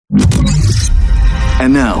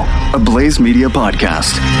And now, a Blaze Media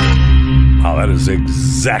podcast. Wow, that is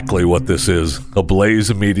exactly what this is. A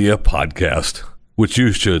Blaze Media podcast, which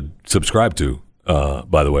you should subscribe to,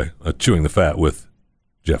 by the way. Chewing the Fat with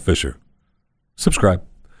Jeff Fisher. Subscribe.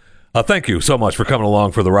 Thank you so much for coming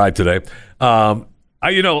along for the ride today. You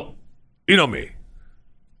know me.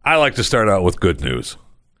 I like to start out with good news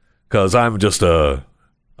because I'm a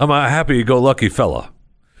happy-go-lucky fella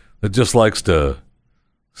that just likes to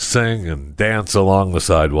sing and dance along the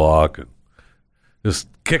sidewalk and just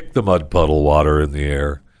kick the mud puddle water in the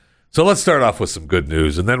air. So let's start off with some good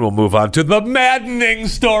news, and then we'll move on to the maddening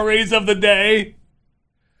stories of the day.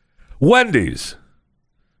 Wendy's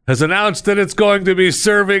has announced that it's going to be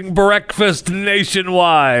serving breakfast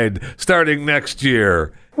nationwide starting next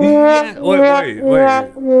year. Yeah, wait.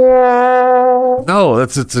 No,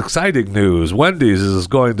 it's exciting news. Wendy's is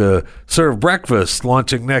going to serve breakfast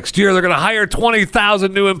launching next year. They're going to hire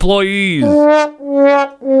 20,000 new employees. And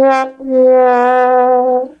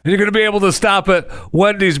you're going to be able to stop at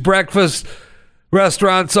Wendy's breakfast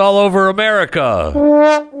restaurants all over America.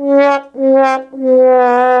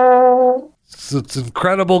 It's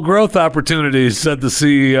incredible growth opportunities, said the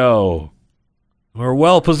CEO. We're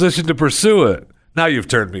well positioned to pursue it. Now you've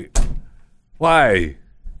turned me. Why?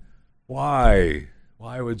 Why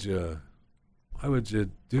would you do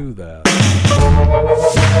that?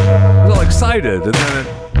 I was all excited, and then it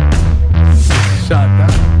shot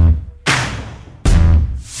down.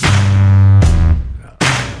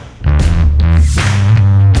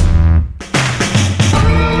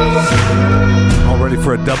 All ready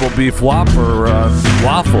for a double beef Whopper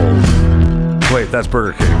waffles. Wait, that's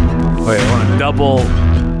Burger King. Wait, I want a double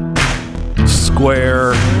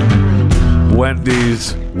square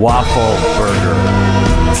Wendy's waffle burger.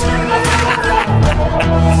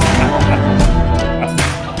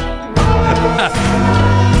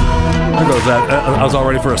 There goes that. I was all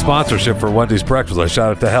ready for a sponsorship for Wendy's breakfast. I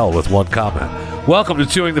shot it to hell with one comment. Welcome to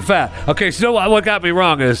Chewing the Fat. Okay, so you know what got me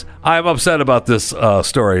wrong is I'm upset about this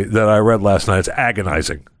story that I read last night. It's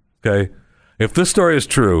agonizing. Okay, if this story is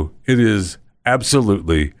true, it is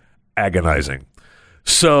absolutely agonizing.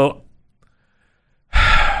 So,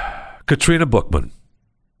 Katrina Bookman,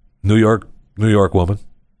 New York woman,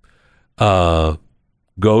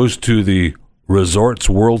 goes to the Resorts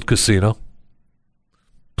World Casino,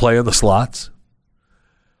 playing the slots.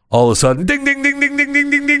 All of a sudden, ding, ding, ding, ding, ding, ding,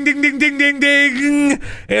 ding, ding, ding, ding, ding, ding, ding.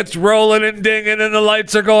 It's rolling and dinging, and the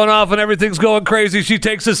lights are going off, and everything's going crazy. She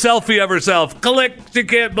takes a selfie of herself. Click. She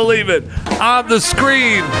can't believe it. On the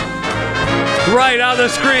screen. Right on the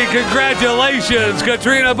screen. Congratulations,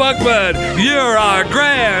 Katrina Bookman. You're our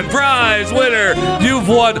grand prize winner. You've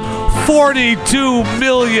won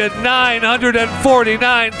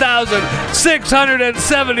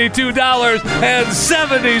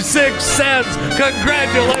 $42,949,672.76.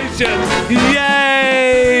 Congratulations.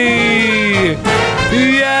 Yay!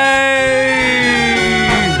 Yay!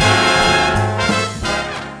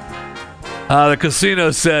 The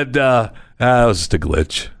casino said, it was just a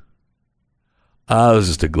glitch. It was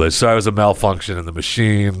just a glitch. Sorry, it was a malfunction in the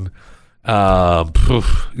machine. We're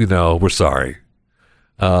sorry.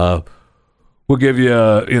 We'll give you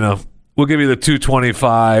the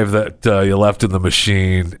 $225 that you left in the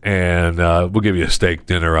machine, and we'll give you a steak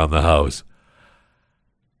dinner on the house.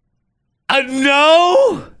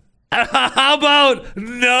 No? How about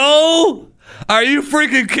no? Are you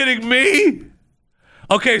freaking kidding me?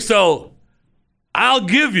 Okay, so I'll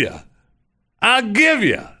give you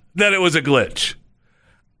that it was a glitch.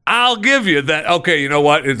 I'll give you that. Okay, you know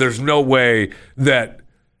what? There's no way that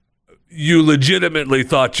you legitimately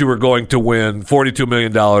thought you were going to win $42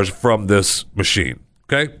 million from this machine.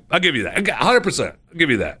 Okay? I'll give you that. 100%. I'll give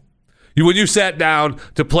you that. When you sat down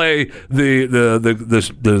to play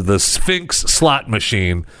the Sphinx slot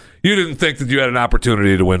machine, you didn't think that you had an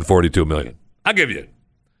opportunity to win $42 million. I'll give you it.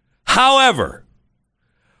 However,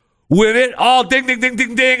 when it all ding, ding, ding,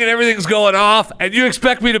 ding, ding, and everything's going off, and you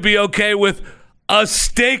expect me to be okay with a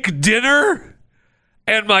steak dinner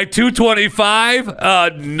and my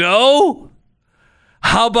 $225? No.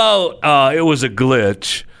 How about it was a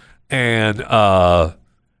glitch, and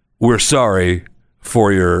we're sorry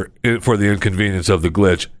for the inconvenience of the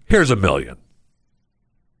glitch. Here's $1 million.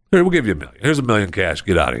 Here, we'll give you $1 million. Here's $1 million cash.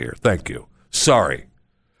 Get out of here. Thank you. Sorry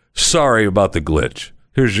about the glitch.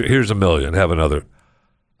 Here's $1 million. Have another.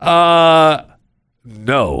 No.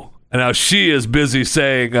 And now she is busy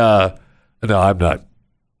saying, no, I'm not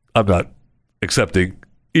accepting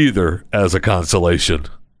either as a consolation.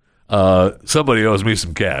 Somebody owes me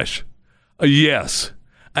some cash. Yes.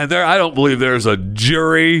 And I don't believe there's a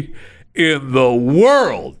jury in the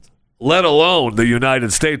world, let alone the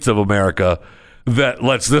United States of America, that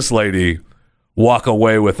lets this lady walk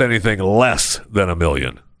away with anything less than $1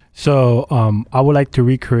 million. So I would like to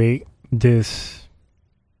recreate this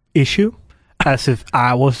issue as if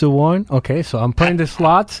I was the one. Okay, so I'm playing the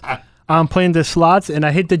slots. And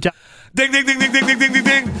I hit the Ding, ding, ding, ding, ding, ding, ding, ding,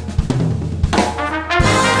 ding.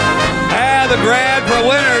 And the grand pro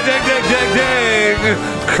winner, ding, ding, ding, ding.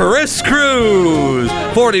 Chris Cruz,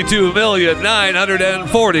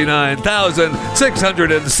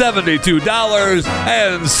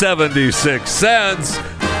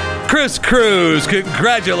 $42,949,672.76. Chris Cruz,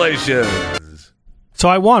 congratulations. So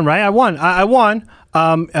I won, right? I won.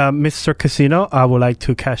 Mr. Casino, I would like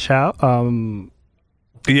to cash out.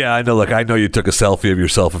 Yeah, I know. Look, I know you took a selfie of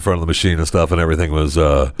yourself in front of the machine and stuff, and everything was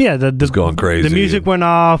was going crazy. The music went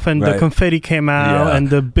off, and the confetti came out,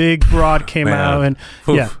 and the big broad came out, and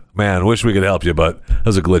man, wish we could help you, but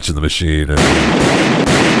there's a glitch in the machine. And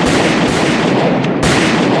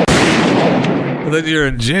then you're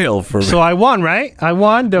in jail for. So I won, right? I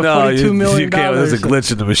won the $42 million. You can't. There's a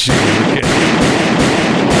glitch in the machine.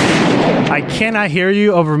 I cannot hear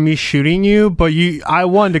you over me shooting you, but I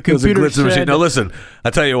won. The computer said... No, listen. I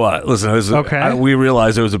tell you what. Listen. Okay. We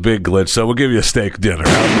realized there was a big glitch, so we'll give you a steak dinner.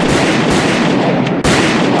 Okay,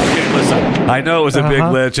 listen. I know it was a big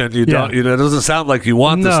glitch, and you don't. You know, it doesn't sound like you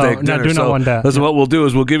want the steak dinner. No, I do not want that. Listen, what we'll do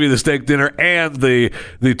is we'll give you the steak dinner and the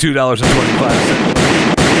 $2.25.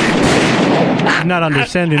 Not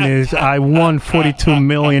understanding is I won $42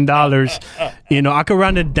 million. You know, I could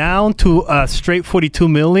round it down to a straight $42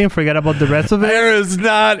 million. Forget about the rest of it. There is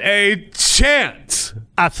not a chance.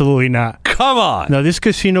 Absolutely not. Come on. No, this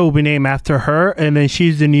casino will be named after her, and then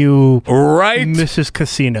she's the new Mrs.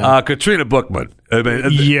 Casino. Katrina Bookman. I mean,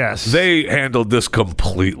 yes. They handled this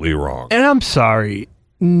completely wrong. And I'm sorry.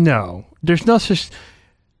 No, there's no such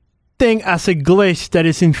thing as a glitch that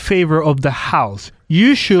is in favor of the house.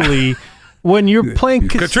 Usually... When you're playing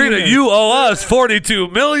casino... Katrina, you owe us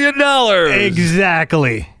 $42 million.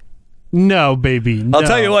 Exactly. No, baby. No. I'll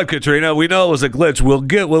tell you what, Katrina. We know it was a glitch.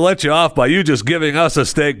 We'll let you off by you just giving us a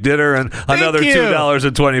steak dinner and another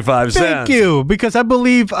 $2.25. Thank you. Because I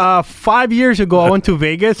believe 5 years ago I went to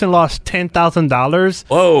Vegas and lost $10,000.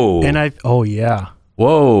 Whoa. And oh yeah.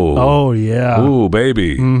 Whoa. Oh yeah. Ooh,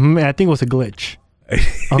 baby. Mm-hmm. And I think it was a glitch.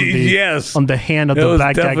 Yes, on the hand of the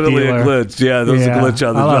blackjack dealer. It was definitely a glitch. Yeah, there was a glitch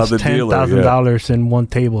on the dealer. I lost $10,000 in one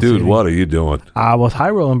table. Dude, sitting. What are you doing? I was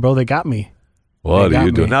high rolling, bro. They got me. What are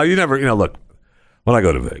you doing? Now, you never, look, when I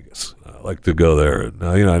go to Vegas, I like to go there.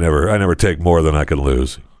 Now, I never take more than I can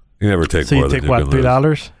lose. You never take more than you can lose. So you take what,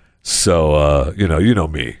 $3? So, you know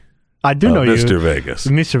me. I do know Mr. you. Vegas.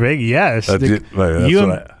 Mr. Vegas, yes. That's you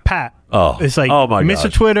and Pat. Oh, it's like my Mr.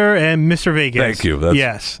 gosh. Twitter and Mr. Vegas. Thank you.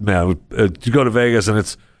 Yes. Man, you go to Vegas and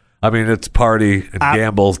it's party and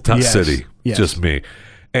gamble city. Yes. Just me.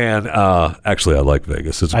 And actually, I like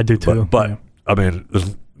Vegas. I do too. But I mean, you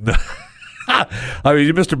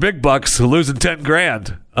Mr. Big Bucks losing $10,000.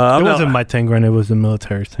 It wasn't my $10,000. It was the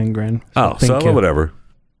military's $10,000. So whatever.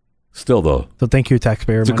 Still though. So thank you,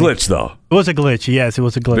 taxpayer. It's a glitch though. It was a glitch. Yes, it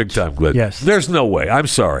was a glitch. Big time glitch. Yes. There's no way. I'm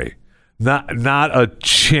sorry. Not a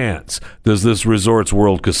chance does this Resorts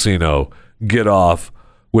World Casino get off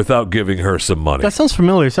without giving her some money. That sounds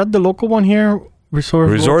familiar. Is that the local one here?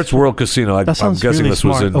 Resorts World Casino. I'm guessing really this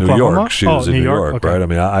was in Oklahoma? New York. She was in New York, okay. right? I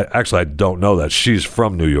mean, I don't know that. She's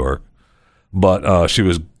from New York. But she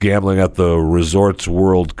was gambling at the Resorts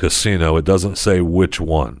World Casino. It doesn't say which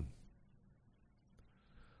one.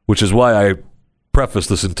 Which is why I preface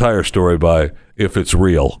this entire story by, if it's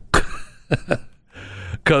real.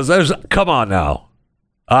 Because come on now.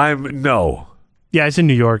 Yeah, it's in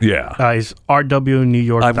New York. Yeah. It's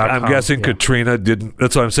rwnewyork.com. I'm guessing Katrina didn't.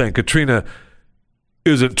 That's what I'm saying. Katrina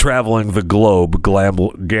isn't traveling the globe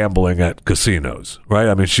gambling at casinos, right?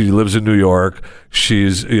 I mean, she lives in New York.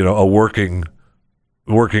 She's, a working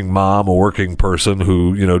mom, a working person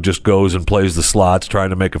who, just goes and plays the slots, trying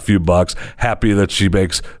to make a few bucks, happy that she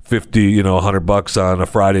makes $50, $100 on a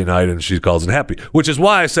Friday night, and she calls it happy. Which is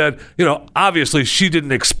why I said, obviously she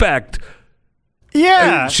didn't expect.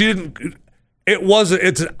 Yeah. She didn't.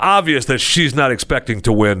 It's obvious that she's not expecting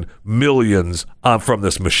to win millions from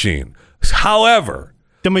this machine. However,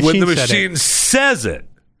 when the machine says it,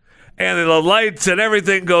 and the lights and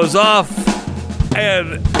everything goes off,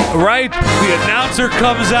 and the announcer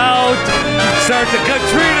comes out, starts to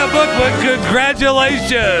Katrina Bookman,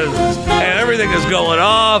 congratulations, and everything is going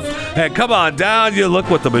off, and come on down, you look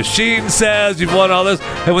what the machine says, you've won all this,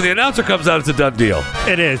 and when the announcer comes out, it's a done deal.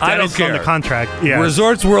 It is. I don't care. On the contract. Yeah.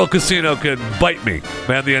 Resorts World Casino can bite me,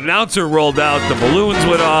 man. The announcer rolled out, the balloons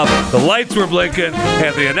went off, the lights were blinking,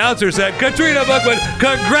 and the announcer said, Katrina Bookman,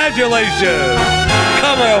 congratulations,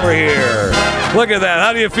 come over here. Look at that.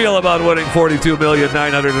 How do you feel about winning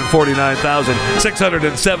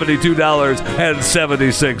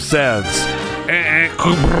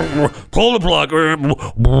 $42,949,672.76? Pull the plug.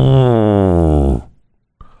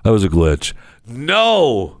 That was a glitch.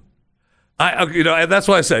 No. And that's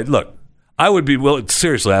why I say, look, I would be willing.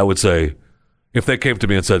 Seriously, I would say, if they came to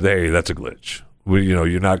me and said, "Hey, that's a glitch.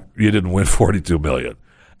 You didn't win $42 million,"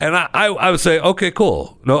 and I would say, "Okay,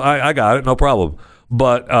 cool. No, I got it. No problem."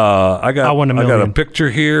 But I got a picture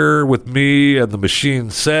here with me and the machine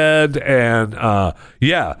said, and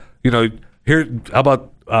here. How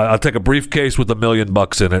about I'll take a briefcase with $1 million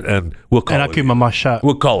in it, and we'll call it. And I'll keep my mouth shut.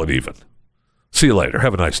 We'll call it even. See you later.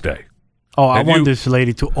 Have a nice day. Oh, I want this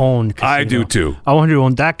lady to own casino. I do too. I want her to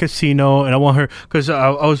own that casino, and I want her, because I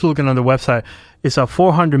was looking on the website. It's a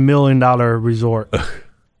 $400 million resort.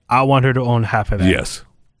 I want her to own half of that. Yes,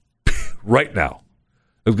 right now.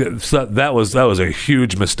 So that was a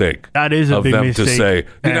huge mistake. That is a big mistake. To say,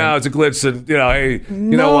 it's a glitch, and hey,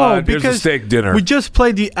 know what? Here's a steak dinner. We just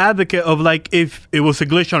played the advocate of, like, if it was a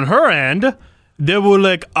glitch on her end, they were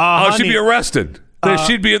like, she'd be arrested.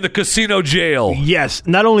 She'd be in the casino jail. Yes.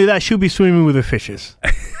 Not only that, she'll be swimming with the fishes.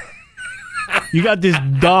 You got this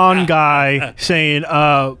Don guy saying,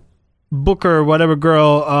 Booker, whatever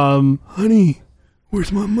girl, honey,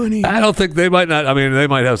 where's my money? I don't think they might not. I mean, they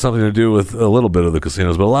might have something to do with a little bit of the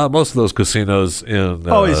casinos, but most of those casinos in.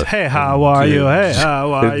 It's, hey, how are you? Hey,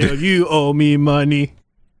 how are you? You owe me money.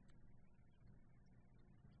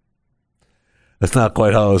 That's not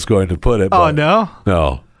quite how I was going to put it. Oh, no?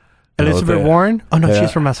 No. Elizabeth Warren? Oh, no,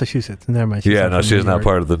 she's from Massachusetts. Never mind. She's not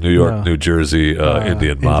part of the New York, New Jersey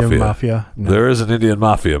Indian Mafia. No. There is an Indian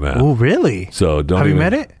Mafia, man. Oh, really? So Have you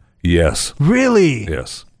met it? Yes. Really?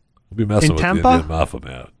 Yes. We'll be messing with Tampa? the Indian Mafia,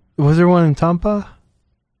 man. Was there one in Tampa?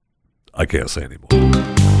 I can't say anymore.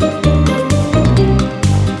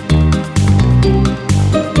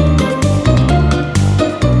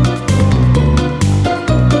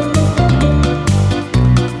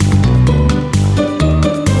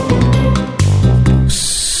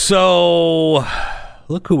 So,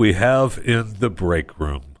 look who we have in the break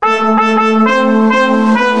room.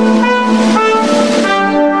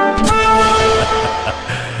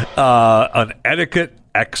 An etiquette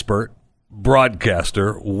expert,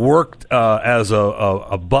 broadcaster, worked as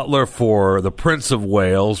a butler for the Prince of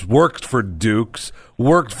Wales, worked for dukes,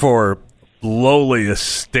 worked for lowly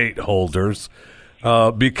estate holders.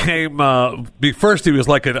 First he was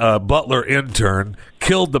like a butler intern,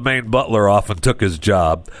 killed the main butler off and took his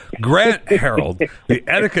job. Grant Harold, the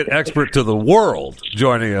etiquette expert to the world,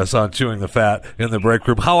 joining us on Chewing the Fat in the break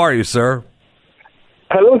room. How are you, sir?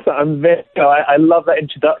 Hello, sir. I'm very well. I love that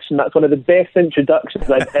introduction. That's one of the best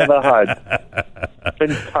introductions I've ever had.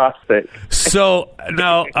 Fantastic. So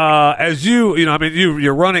now, as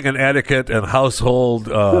you're running an etiquette and household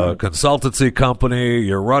consultancy company.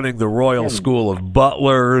 You're running the Royal School of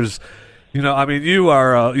Butlers. You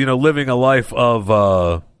are living a life of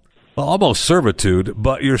almost servitude,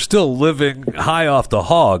 but you're still living high off the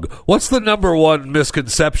hog. What's the number one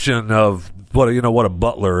misconception of what a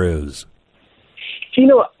butler is?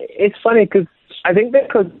 It's funny because I think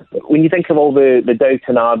because when you think of all the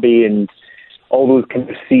Downton Abbey and all those kind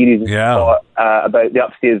of series about the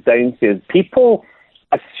upstairs, downstairs, people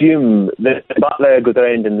assume that the butler goes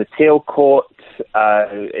around in the tailcoat,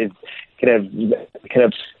 is kind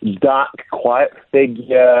of dark, quiet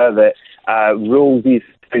figure that rules these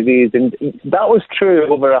houses, and that was true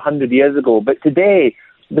over 100 years ago. But today,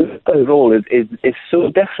 the role is so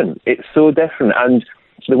different. It's so different, and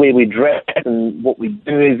the way we dress and what we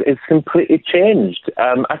do is completely changed.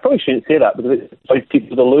 I probably shouldn't say that because it's like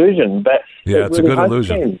people's illusion, but it's a good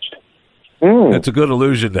illusion. Changed. It's a good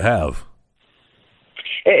illusion to have.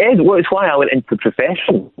 It is. Well, it's why I went into the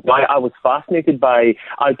profession. I was fascinated by.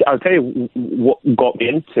 I'll tell you what got me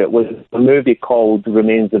into it was a movie called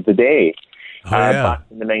Remains of the Day. Back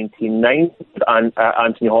in the 1990s, and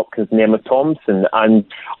Anthony Hopkins and Emma Thompson, and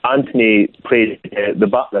Anthony played the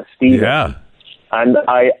butler, Stephen. Yeah. And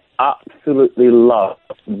I absolutely love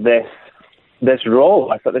this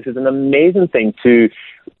role. I thought this is an amazing thing to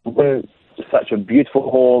win such a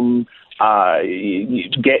beautiful home. You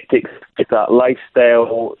get to experience that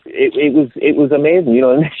lifestyle. It was amazing.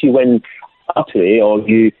 Unless you win lottery or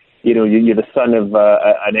you're the son of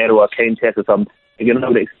an heir or a countess or something, you're not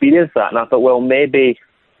going to experience that. And I thought, well, maybe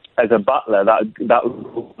as a butler, that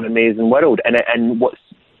was an amazing world. And what's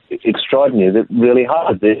extraordinary that really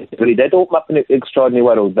has. It really did open up an extraordinary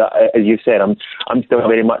world that, as you said, I'm still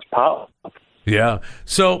very much part of. Yeah.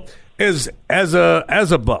 So as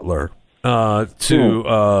a butler to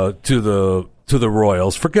to the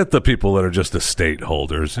Royals, forget the people that are just estate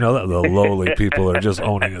holders, the lowly people that are just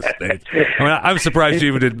owning estates. I mean, I'm surprised you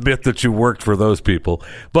even admit that you worked for those people,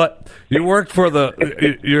 but you worked for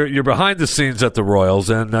you're behind the scenes at the Royals,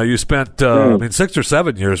 and you spent 6 or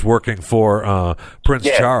 7 years working for Prince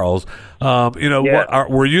Charles.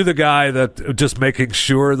 Were you the guy that just making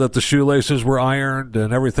sure that the shoelaces were ironed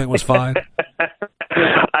and everything was fine?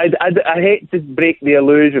 I hate to break the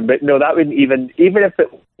illusion, but no, that wouldn't even if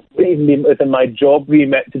it wouldn't be within my job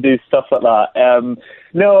remit to do stuff like that.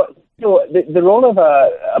 The role of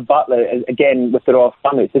a butler, again, with the royal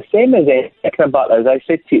family, it's the same as a butler. As I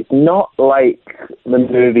said to you, it's not like the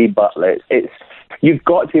movie Butler. It's you've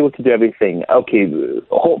got to be able to do everything. Okay,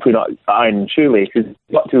 hopefully not iron shoelaces.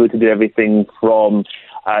 You've got to be able to do everything from,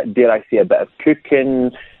 dare I say, a bit of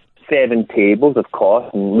cooking, 7 tables, of course,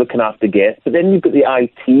 and looking after guests. But then you've got the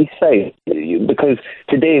IT side, because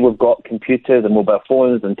today we've got computers and mobile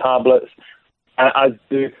phones and tablets, as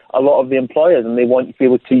do a lot of the employers, and they want you to be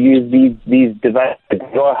able to use these devices.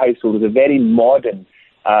 Our household is a very modern,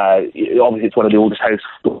 obviously it's one of the oldest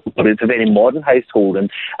households, but it's a very modern household, and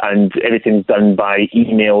everything's done by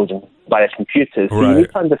emails and via computers. So you need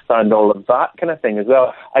to understand all of that kind of thing as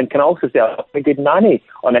well, and can also say I'm a good nanny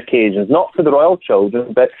on occasions, not for the royal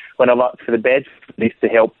children, but when I worked for the bed police to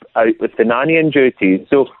help out with the nannying duties.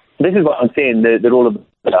 So this is what I'm saying, the role of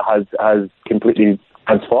has completely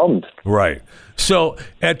transformed. Right. So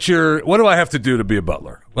what do I have to do to be a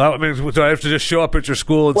butler? Well, I mean, do I have to just show up at your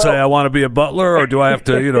school and say I want to be a butler, or do I have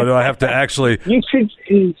to, do I have to actually? You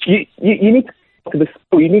need to the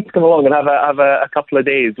school. You need to come along and have a couple of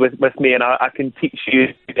days with me, and I can teach you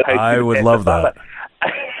how to. I would love that.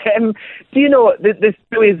 Do you know this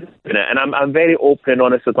really is, and I'm very open and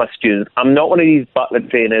honest with my students. I'm not one of these butler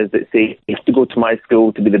trainers that say you have to go to my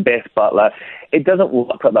school to be the best butler. It doesn't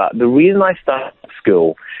work like that. The reason I started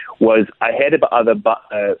school was I heard about other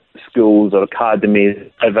butler schools or academies,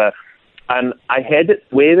 whatever, and I heard that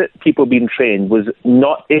the way that people being trained was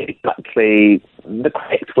not exactly the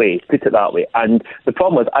correct way, to put it that way. And the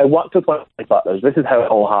problem was I worked with one of these butlers. This is how it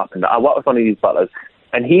all happened. I worked with one of these butlers,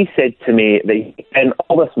 and he said to me that he spent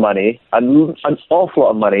all this money, an awful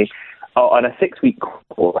lot of money, on a 6-week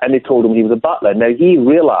course, and they told him he was a butler. Now, he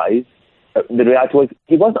realised the reality was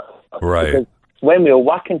he wasn't. Right. Because when we were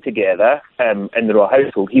working together in the royal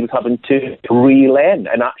household, he was having to relearn,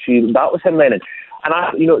 and actually that was him learning. And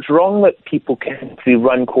it's wrong that people can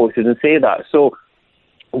run courses and say that. So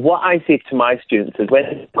what I say to my students is,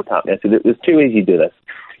 when what's happening, I say there's 2 ways you do this.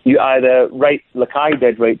 You either write, like I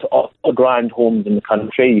did, right, to all the grand homes in the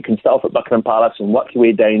country. You can start off at Buckingham Palace and work your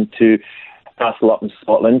way down to Castle up in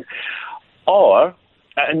Scotland, or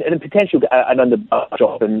and potentially get an under butler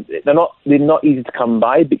job. And they're not easy to come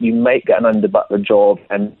by, but you might get an under butler job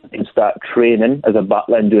and start training as a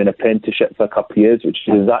butler and do an apprenticeship for a couple of years, which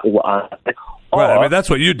is exactly what I did. Right, I mean that's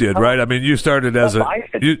what you did, right? I mean you started as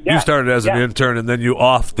you started as an intern, and then you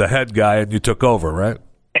offed the head guy and you took over, right?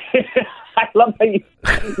 I love how you.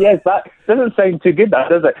 Yes, that doesn't sound too good, that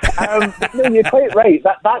does it? No, you're quite right.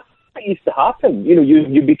 That used to happen.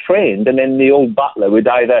 You'd be trained, and then the old butler would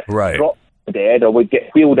either drop dead or would get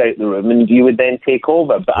wheeled out the room, and you would then take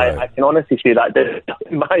over. But I can honestly say that did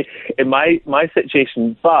in my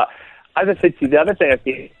situation. But as I said to you, the other thing I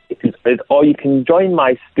say is, you can join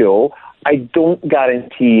my school. I don't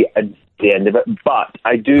guarantee at the end of it, but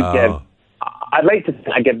I do give. I'd like to think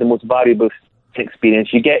I give the most valuable experience.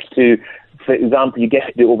 You get to, for example,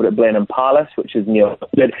 over at Blenheim Palace, which is near.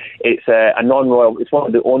 It's a non-royal. It's one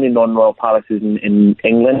of the only non-royal palaces in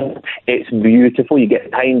England. It's beautiful. You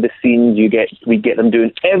get behind the scenes. We get them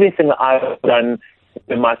doing everything that I've done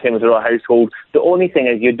in my time as a royal household. The only thing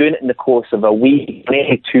is you're doing it in the course of a week,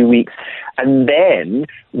 maybe 2 weeks, and then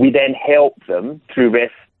we then help them through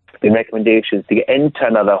recommendations to get into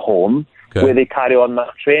another home where they carry on that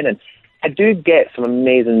training. I do get some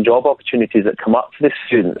amazing job opportunities that come up for the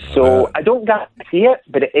students. So I don't guarantee it,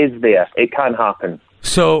 but it is there. It can happen.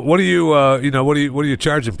 So what are you, what are you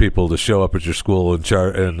charging people to show up at your school and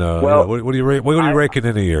what are you raking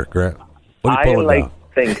in a year, Grant? What are you pulling down?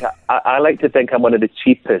 I like to think I'm one of the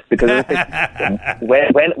cheapest, because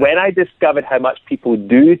when I discovered how much people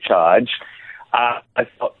do charge, I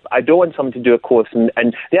thought I don't want someone to do a course. And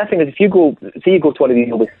the other thing is, if you go to one of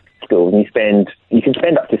these schools and you can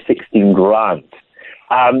spend up to 16 grand.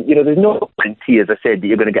 There's no guarantee, as I said, that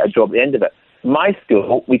you're going to get a job at the end of it. My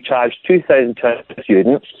school, we charge £2,000 per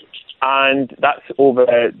student, and that's over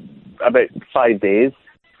about 5 days.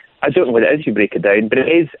 I don't know what it is, you break it down, but it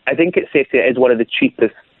is. I think it's safe to say it is one of the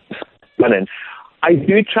cheapest running. I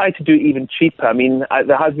do try to do it even cheaper. I mean,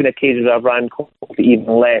 there has been occasions where I've ran courses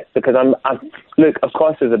even less because look, of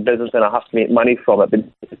course, there's a business and I have to make money from it, but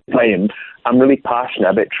at the time, I'm really passionate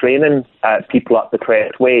about training people up the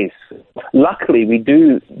correct ways. Luckily, we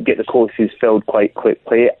do get the courses filled quite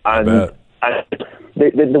quickly, and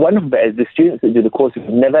the wonderful bit is the students that do the courses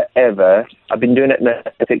never ever, I've been doing it now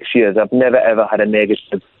for 6 years, I've never ever had a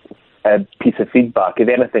negative piece of feedback. If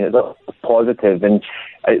anything, it's all positive. And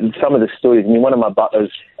some of the stories, I mean, one of my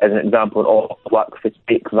butlers, as an example, all work for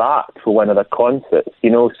Take That for one of their concerts, you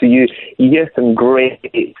know, so you hear some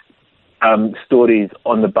great stories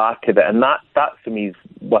on the back of it, and that for me is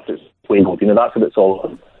what it's weight. You know, that's what it's all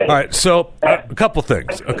about. All right, so a couple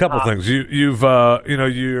things. You've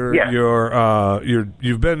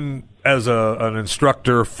been as an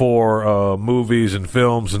instructor for movies and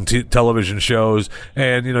films and television shows,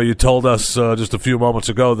 and you told us just a few moments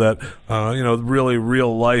ago that really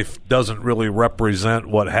real life doesn't really represent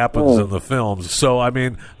what happens in the films. So I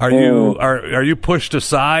mean, are you pushed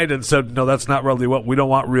aside and said, no, that's not really what we don't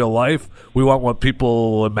want real life. We want what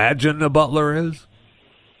people imagine a butler is?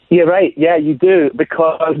 Yeah, right. Yeah, you do,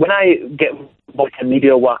 because when I get like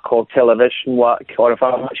media work or television work, or if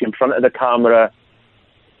I'm actually in front of the camera,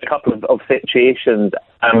 a couple of situations.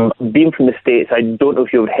 Being from the States, I don't know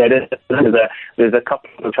if you've heard of it. There's a couple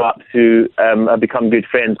of chaps who have become good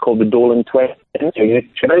friends called the Dolan Twins,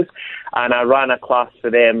 YouTubers, and I ran a class for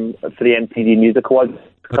them for the MTV Music Awards.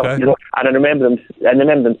 Okay. And I remember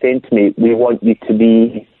them saying to me, "We want you to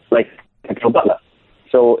be like a butler."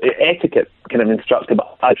 So etiquette kind of instructed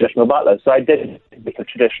by a traditional butler. So I did a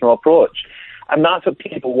traditional approach, and that's what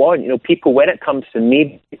people want. People, when it comes to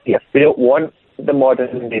media, they don't want the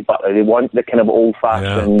modern day butler. They want the kind of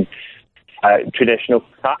old-fashioned traditional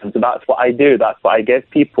pattern. So that's what I do. That's what I give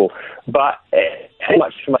people. But how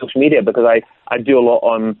much from social media, because I do a lot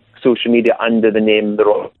on social media under the name The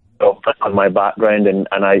Royal on my background, and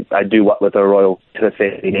I do work with the Royal to this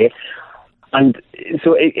very day. And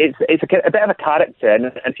so it's a bit of a character.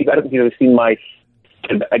 And if you haven't seen my,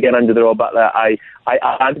 again, under the Royal Butler, I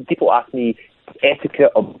people ask me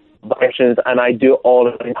etiquette of questions, and I do it all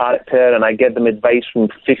in character, and I give them advice from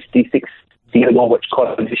 50, 60 years ago, which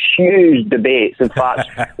causes huge debates. In fact,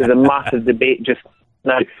 there's a massive debate just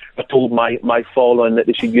now. I told my following that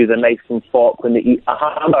they should use a knife and fork when they eat a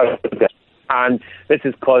hamburger. And this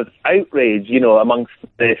has caused outrage, amongst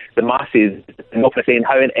the masses. And they're saying,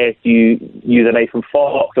 how on earth do you use a knife and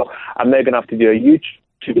fork? So I'm now going to have to do a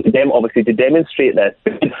YouTube to them, obviously, to demonstrate this.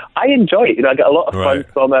 I enjoy it. I get a lot of fun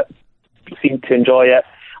from it. Seem to enjoy it.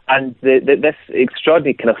 And this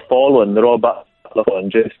extraordinary kind of following, the Royal Butler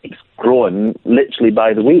following, just keeps growing literally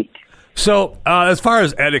by the week. So, as far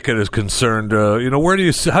as etiquette is concerned, how do you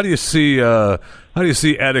see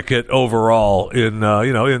etiquette overall in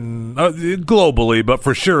globally, but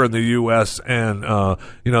for sure in the U.S. and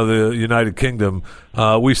the United Kingdom?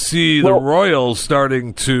 We see the royals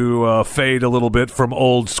starting to fade a little bit from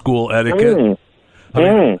old school etiquette.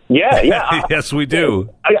 Yeah. Yes, we do.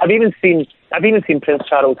 I've even seen Prince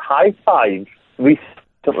Charles high five recently.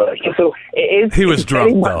 So it is. He was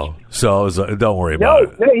drunk though, so don't worry about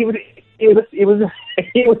it. No, he was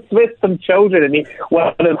with some children, and one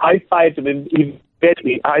of them high fived him, and he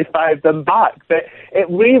eventually high fived them back. But it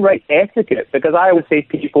rewrites etiquette, because I always say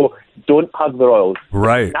people don't hug the royals.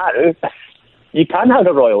 Right. Now you can hug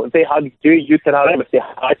a royal. If they hug you, you can hug them. If they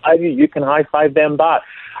high five you, you can high five them back.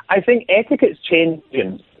 I think etiquette's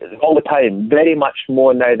changing all the time, very much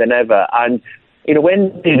more now than ever. And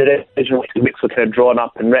when the original weeks were kind of drawn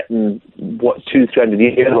up and written, 200-300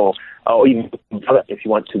 years ago, or even if you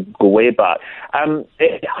want to go way back,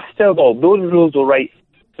 it has to evolve. Those rules are right.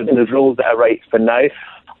 There's rules that are right for now.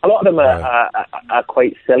 A lot of them are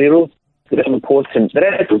quite silly rules. They're important.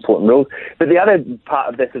 They're important rules. But the other part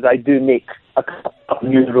of this is I do make a couple of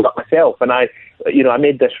new rules up myself, and I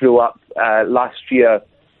made this rule up last year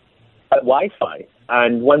at Wi-Fi.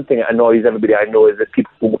 And one thing that annoys everybody I know is that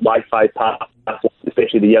people with Wi-Fi pass,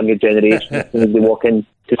 especially the younger generation, as soon as they walk into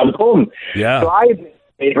someone's home. Yeah. So I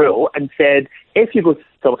made a rule and said, if you go to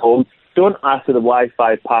someone's home, don't ask for the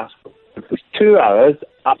Wi-Fi password for 2 hours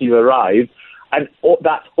after you arrive, and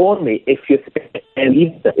that's only if you're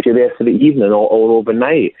there for the evening or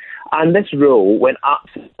overnight. And this rule went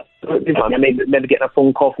absolutely wrong. I remember getting a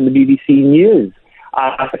phone call from the BBC News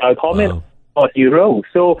after a comment on your rule.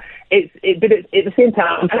 So but at the same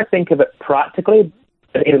time, I'm trying to think of it practically.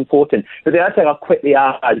 It's important. But the other thing I'll quickly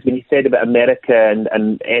add is when you said about America and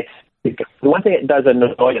the one thing it does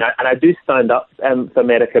annoy me, and I do stand up for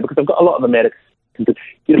America, because I've got a lot of Americans.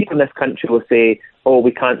 People in this country will say, "Oh,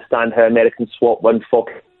 we can't stand how Americans swap one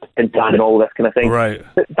fork and all this kind of thing. Right.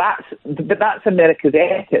 But that's America's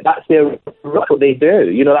etiquette. That's what they do.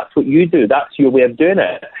 You know, that's what you do. That's your way of doing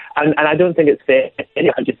it. And I don't think it's fair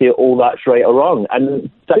to say, oh, that's right or wrong. And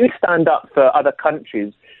so you stand up for other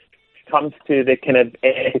countries comes to the kind of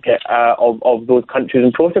etiquette of those countries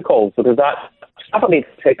and protocols, because that stuff makes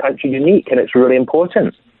a country unique, and it's really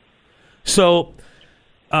important. So,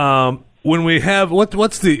 when we have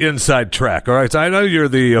what's the inside track? All right, so I know you're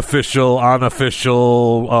the official,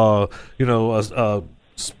 unofficial,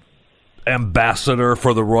 ambassador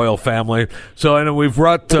for the royal family. So I know we've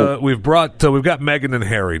got Meghan and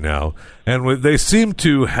Harry now, and they seem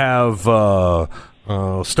to have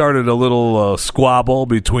started a little squabble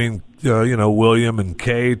between William and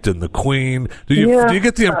Kate and the Queen. Do you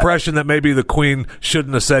get the impression that maybe the Queen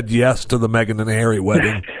shouldn't have said yes to the Meghan and Harry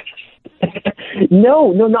wedding?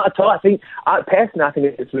 No, not at all. I think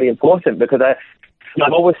it's really important, because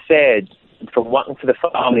I've always said, from working for the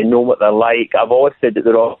family and knowing what they're like, I've always said that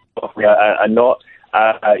they're all are not,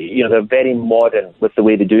 they're very modern with the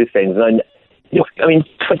way they do things. And 20,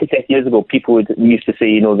 30 years ago, people used to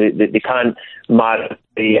say, they can't marry.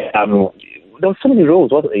 There were so many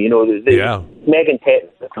rules, wasn't there? Meghan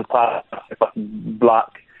technically class black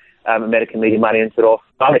American lady marrying into the royal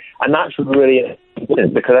family, and that's really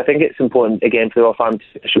important, because I think it's important again for the royal family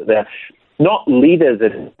to show they're not leaders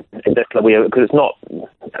in this way, because it's not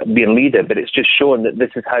being leader, but it's just showing that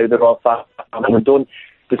this is how the royal family don't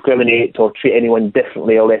discriminate or treat anyone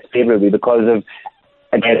differently or less favourably because of,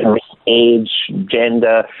 again, age,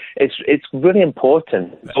 gender. It's really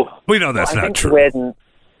important. So, we know that's not true.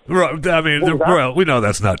 We know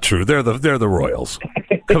that's not true. They're the royals.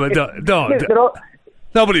 Come on, don't.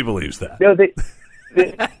 Nobody believes that. No, they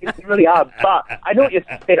really are. But I know what you're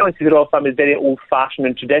saying. Obviously, the royal family is very old-fashioned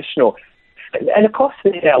and traditional. And of course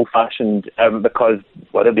they're old-fashioned because,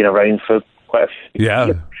 they've been around for quite a few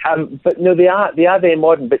years. But no, they are very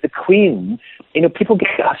modern. But the Queen, people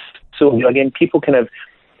get us. So, again, people kind of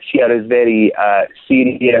see her as very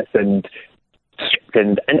serious and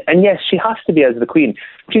yes, she has to be as the Queen.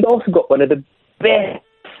 She's also got one of the best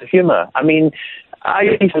humour. I mean,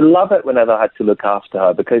 I used to love it whenever I had to look after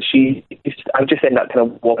her, because I just end up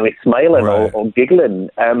kind of walking away smiling or giggling.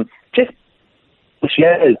 Just she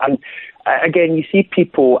is. And again, you see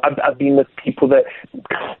people. I've been with people that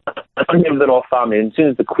some of the royal family, and as soon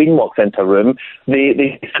as the Queen walks into a room,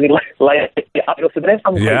 they like so there's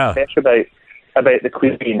something quite special about the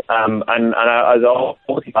Queen. And I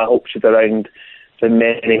hope she's around for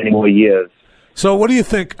many, many more years. So, what do you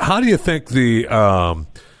think? How do you think the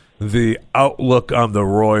outlook on the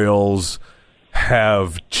royals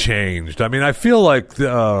have changed? I mean, I feel like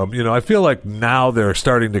now they're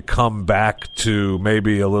starting to come back to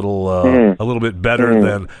maybe a little bit better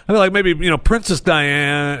than, I mean, like maybe Princess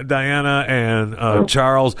Diana and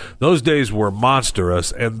Charles. Those days were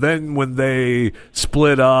monstrous, and then when they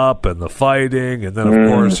split up and the fighting, and then of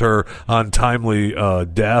course her untimely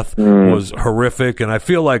death was horrific. And I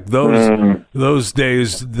feel like those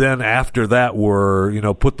days then after that were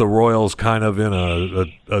put the royals kind of in a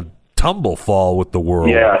tumble fall with the world.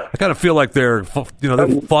 Yeah. I kind of feel like they've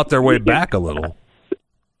fought their way back a little.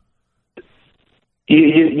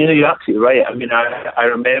 You're absolutely right. I mean, I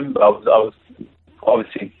remember I was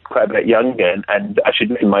obviously quite a bit younger, and I should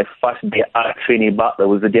mention my first day at trainee butler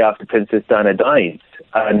was the day after Princess Diana died.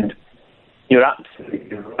 And you're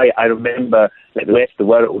absolutely right. I remember, like the rest of the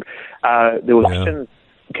world, there was questions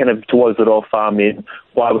kind of towards the royal family, and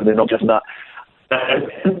why were they not just that? I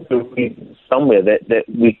remember somewhere that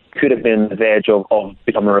we could have been on the verge of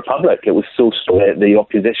becoming a republic. It was so that the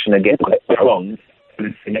opposition against it wrong.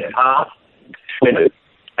 Again,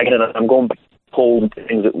 I'm going back to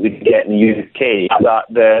things that we get in the UK, that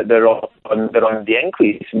they're on the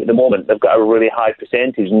increase at the moment. They've got a really high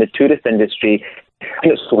percentage in the tourist industry. I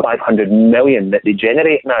think it's 500 million that they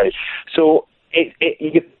generate now. So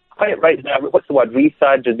you're quite right there. What's the word?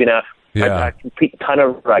 Resurge has been a complete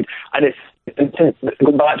turnaround, and it's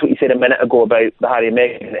going back to what you said a minute ago about the Harry and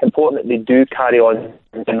Meghan. It's important that they do carry on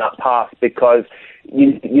in that path, because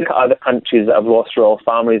you look at other countries that have lost royal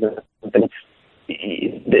families and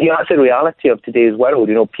that's the reality of today's world.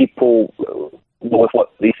 People know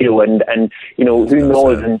what they feel, and who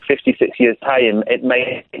knows, in 56 years' time it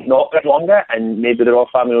might not get longer, and maybe the royal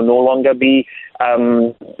family will no longer be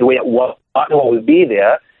the way it was. It will always be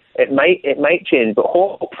there. It might change, but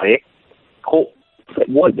hopefully it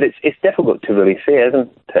won't. But it's difficult to really say,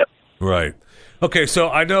 isn't it? Right. Okay, so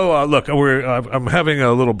I know. Look, I'm having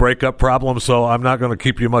a little breakup problem, so I'm not going to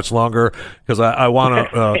keep you much longer because I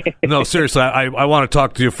want to. No, seriously, I want to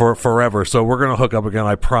talk to you for forever. So we're going to hook up again.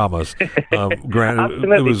 I promise. Grant,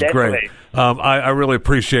 it was definitely great. I really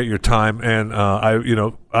appreciate your time, and I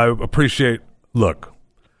appreciate. Look.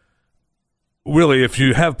 Really, if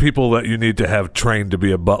you have people that you need to have trained to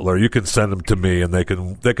be a butler, you can send them to me, and they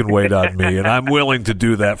can wait on me, and I'm willing to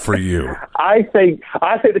do that for you. I think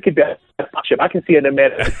there could be a partnership. I can see an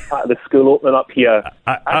American part of the school opening up here.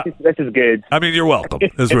 This is good. I mean, you're welcome.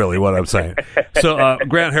 Is really what I'm saying. So,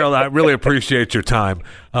 Grant Harold, I really appreciate your time.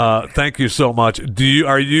 Thank you so much.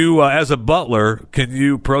 Are you as a butler? Can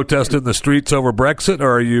you protest in the streets over Brexit,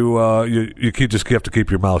 or are you just have to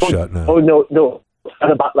keep your mouth shut now? Oh no.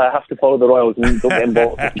 As a butler, I have to follow the royals and don't get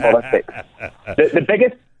involved in politics. The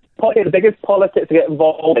biggest politics to get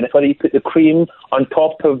involved in is whether you put the cream on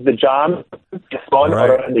top of the jam, on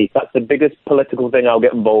or underneath. That's the biggest political thing I'll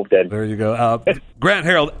get involved in. There you go. Grant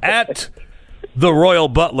Harold at The Royal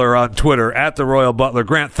Butler on Twitter, at The Royal Butler.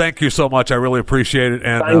 Grant, thank you so much. I really appreciate it,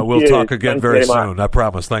 and we'll talk again very soon. I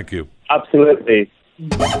promise. Thank you. Absolutely.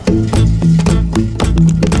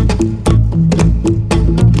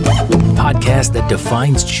 Podcast that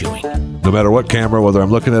defines chewing. No matter what camera, whether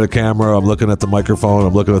I'm looking at a camera, I'm looking at the microphone,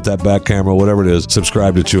 I'm looking at that back camera, whatever it is,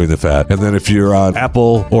 subscribe to Chewing the Fat. And then if you're on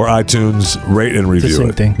Apple or iTunes, rate and review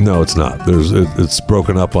it. Thing. No, it's not. It's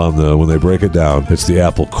broken up on when they break it down. It's the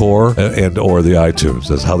Apple Core and or the iTunes.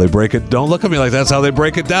 That's how they break it. Don't look at me like that's how they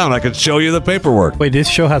break it down. I can show you the paperwork. Wait, this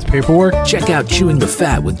show has paperwork? Check out Chewing the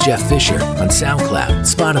Fat with Jeff Fisher on SoundCloud,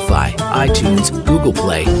 Spotify, iTunes, Google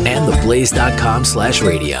Play, and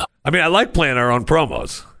theblaze.com/radio. I mean, I like playing our own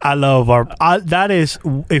promos. I love that is,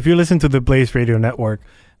 if you listen to the Blaze Radio Network,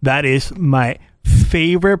 that is my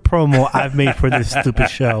favorite promo I've made for this stupid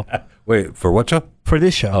show. Wait, for what show? For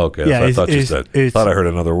this show. Oh, okay, yeah, I thought you said. I thought I heard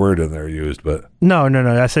another word in there used, but... No.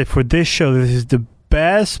 I said for this show, this is the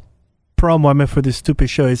best promo I made for this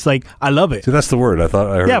stupid show. It's like, I love it. See, that's the word. I thought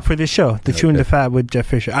I heard. Yeah, for this show, the Chewing the Fat with Jeff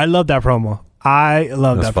Fisher. I love that promo.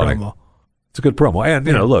 That's funny. Promo. It's a good promo. And,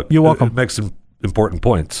 look, you're welcome. It makes some important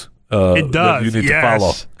points. It does. That you need to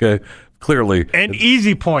follow. Okay, clearly. And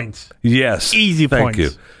easy points. Yes. Easy points. Thank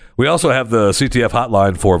you. We also have the CTF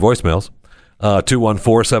hotline for voicemails.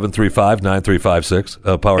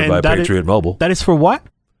 214-735-9356, powered by Patriot Mobile. That is for what?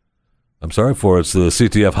 I'm sorry, it's the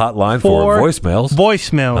CTF hotline for voicemails.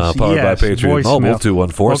 Voicemails, powered by Patriot Mobile,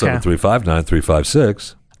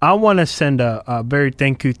 214-735-9356. I want to send a very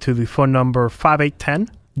thank you to the phone number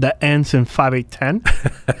 5810 that ends in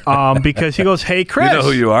 5810 because he goes, hey, Chris. You know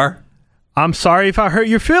who you are? I'm sorry if I hurt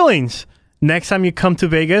your feelings. Next time you come to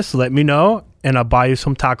Vegas, let me know, and I'll buy you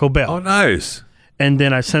some Taco Bell. Oh, nice. And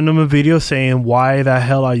then I send him a video saying, why the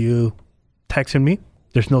hell are you texting me?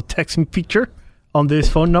 There's no texting feature on this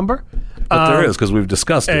phone number. But there is, because we've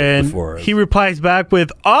discussed it before. He replies back with,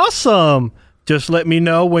 awesome. Just let me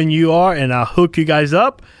know when you are, and I'll hook you guys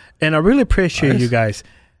up. And I really appreciate you guys.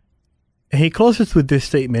 And he closes with this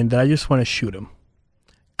statement that I just want to shoot him.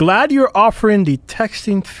 Glad you're offering the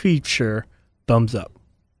texting feature. Thumbs up.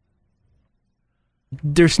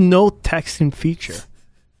 There's no texting feature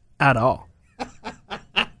at all.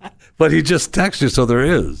 But he just texted you, so there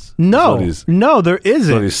is. No, there isn't.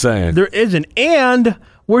 That's what he's saying. There isn't. And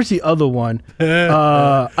where's the other one?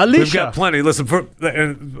 Alicia. We've got plenty. Listen,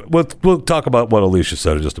 we'll talk about what Alicia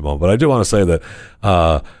said in just a moment. But I do want to say that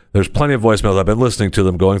there's plenty of voicemails. I've been listening to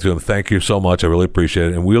them, going through them. Thank you so much. I really appreciate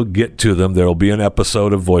it. And we'll get to them. There will be an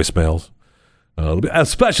episode of voicemails. A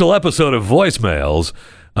special episode of voicemails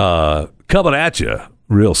coming at you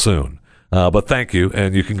real soon. But thank you.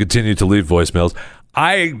 And you can continue to leave voicemails.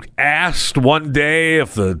 I asked one day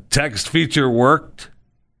if the text feature worked.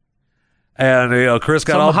 And Chris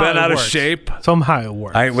got all bent out of shape. Somehow it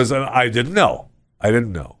works. I didn't know.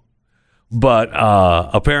 But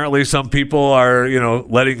apparently some people are,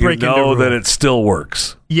 letting you know that it still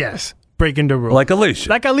works. Yes, breaking the rule. Like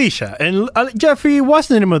Alicia. And Jeffrey, what's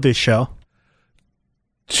the name of this show?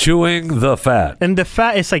 Chewing the Fat. And the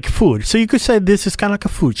fat is like food. So you could say this is kind of like a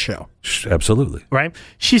food show. Absolutely. Right?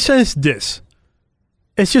 She says this.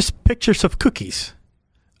 It's just pictures of cookies.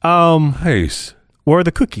 Nice. Where are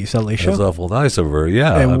the cookies, Alicia? That's awful nice of her.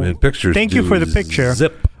 Yeah, and pictures. Thank you for the picture.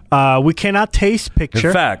 Zip. We cannot taste picture.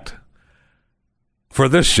 In fact, for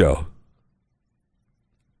this show,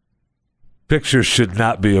 pictures should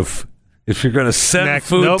not be of. If you're going to send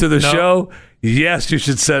food to the show, yes, you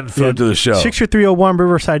should send food to the show. 6301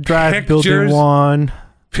 Riverside Drive, Building 1.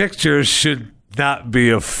 Pictures should not be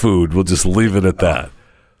of food. We'll just leave it at that.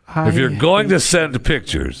 If you're going to send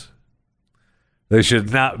pictures, they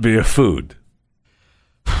should not be of food.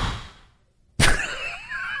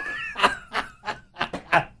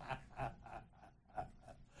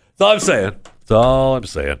 That's all I'm saying. That's all I'm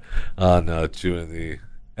saying on chewing the.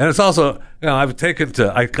 And it's also, I've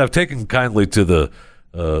taken kindly to the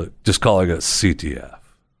just calling it CTF.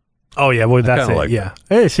 Oh yeah, well that's it. Like yeah,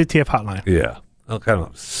 hey, CTF hotline. Yeah, kind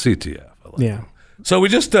of CTF. Yeah. So we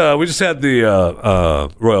just had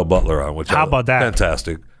the Royal Butler on, which how about that?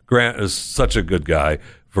 Fantastic. Grant is such a good guy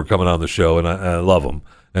for coming on the show, and I love him.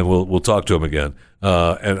 And we'll talk to him again.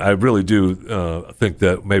 And I really do think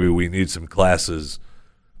that maybe we need some classes.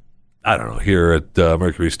 I don't know, here at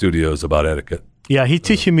Mercury Studios about etiquette. Yeah, he's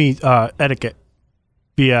teaching me etiquette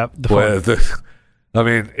via the phone. I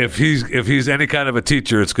mean, if he's any kind of a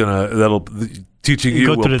teacher, teaching you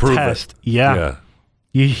will prove test. it. Yeah.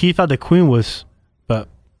 He thought the Queen was, but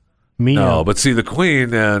me. No, but see, the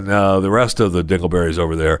Queen and the rest of the Dingleberries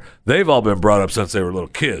over there, they've all been brought up since they were little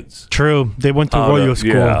kids. True, they went to royal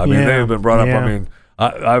school. Yeah, I mean, they've been brought up. I mean,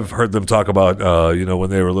 I've heard them talk about, when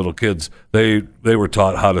they were little kids, they were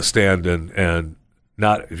taught how to stand and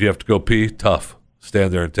not, if you have to go pee, tough.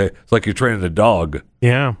 Stand there and take. It's like you're training a dog.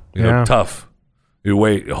 Yeah, you know, tough. You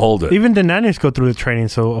wait, hold it. Even the nannies go through the training,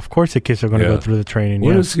 so of course the kids are going to go through the training.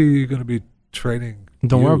 What is he going to be training?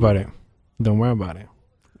 Don't worry about it. Don't worry about it.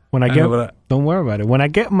 Don't worry about it. When I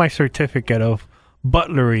get my certificate of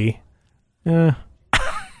butlery, I'll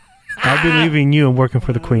be leaving you and working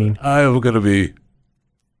for the Queen. I'm going to be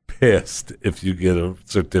pissed if you get a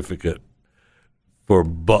certificate for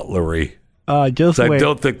butlery. Just wait. I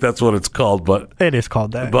don't think that's what it's called, but it is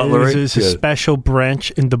called that. Butlery? It's a special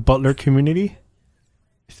branch in the butler community.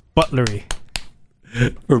 It's butlery.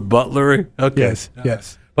 For butlery? Okay.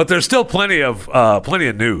 Yes. But there's still plenty of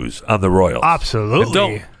news on the Royals.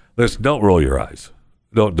 Absolutely. Don't roll your eyes.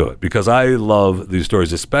 Don't do it, because I love these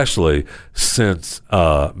stories, especially since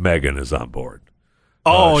Meghan is on board.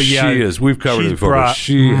 She is. We've covered it before. But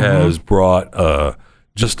she has brought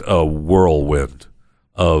just a whirlwind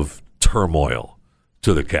of turmoil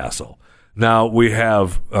to the castle. Now we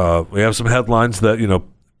have some headlines that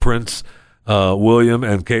Prince William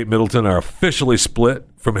and Kate Middleton are officially split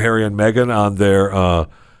from Harry and Meghan on their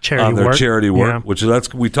charity work, which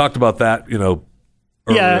is we talked about that earlier,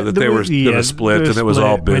 that they were going to split, and it was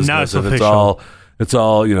all business, and it's all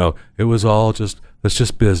it was all just it's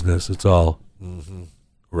just business. It's all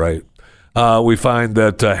right. We find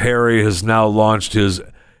that Harry has now launched his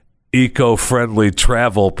eco-friendly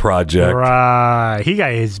travel project. Right. He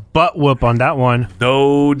got his butt whooped on that one.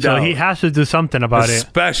 No doubt. So he has to do something about it.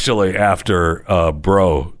 Especially after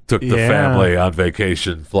Bro took the family on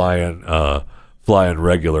vacation flying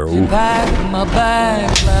regular. Ooh. Packed my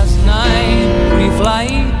bags last night,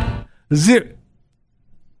 pre-flight. It's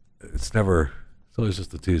always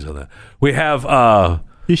just a tease on that. We have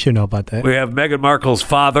you should know about that. We have Meghan Markle's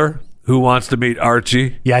father, who wants to meet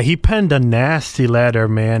Archie. Yeah, he penned a nasty letter,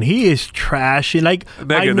 man. He is trashy. Like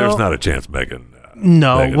Meghan, there's not a chance Meghan.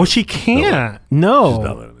 No, Meghan she can't.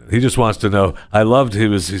 No. He just wants to know. I loved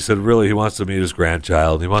he said really he wants to meet his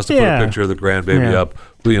grandchild. He wants to put a picture of the grandbaby up,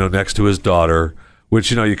 next to his daughter,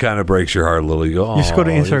 which, you kind of breaks your heart a little. You go, just go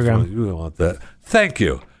to Instagram. You don't want that. Thank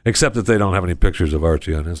you. Except that they don't have any pictures of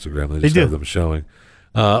Archie on Instagram. They just have them showing.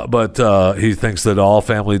 But he thinks that all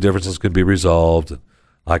family differences can be resolved.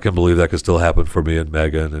 I can believe that could still happen for me and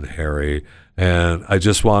Meghan and Harry, and I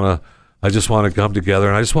just want to come together,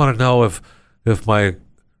 and I just want to know if my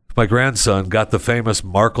grandson got the famous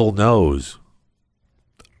Markle nose.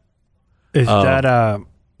 Is that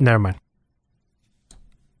never mind.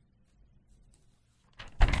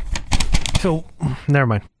 So never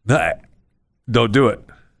mind. No, don't do it.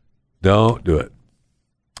 Don't do it.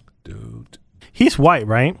 Dude. He's white,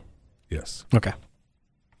 right? Yes. Okay.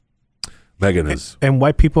 Meghan is. And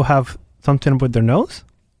white people have something with their nose?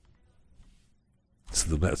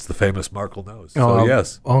 That's the famous Markle nose. So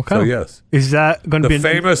yes. Okay. So yes. Is that going to be the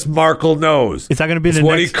famous Markle nose? Is that going to be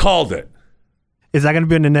what he called it? Is that going to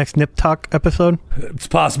be in the next Nip Tuck episode? It's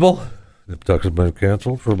possible. Nip Tuck has been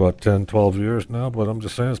canceled for about 10, 12 years now, but I'm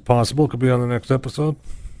just saying it's possible. It could be on the next episode.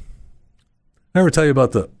 I ever tell you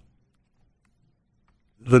about the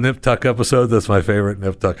Nip Tuck episode? That's my favorite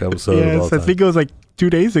Nip Tuck episode of all time. I think it was like 2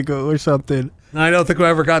 days ago or something. I don't think I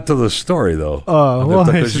ever got to the story, though.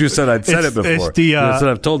 Because you said I'd said it before. You said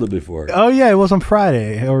I've told it before. Oh, yeah, it was on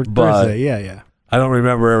Friday or Thursday. Yeah. I don't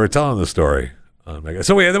remember ever telling the story.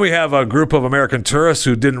 So then we have a group of American tourists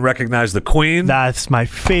who didn't recognize the Queen. That's my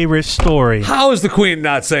favorite story. How is the Queen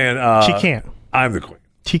not saying, she can't. I'm the Queen?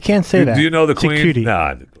 She can't say that. Do you know the Queen? Cutie. No,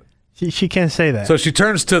 I'm the Queen. She can't say that. So she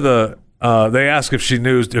turns to the... they ask if she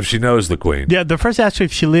knows the Queen. Yeah, the first asked her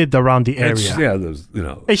if she lived around the area.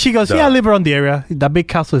 And she goes, "Yeah, I live around the area. That big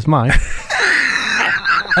castle is mine."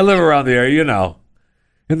 I live around the area,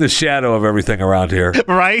 in the shadow of everything around here.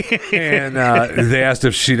 Right? And they asked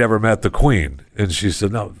if she'd ever met the Queen, and she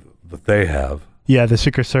said no, but they have. Yeah, the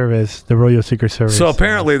Secret Service, the Royal Secret Service. So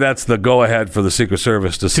apparently that's the go-ahead for the Secret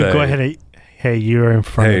Service to say, go ahead and, hey, you're in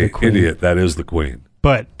front of the Queen. Hey, idiot, that is the Queen.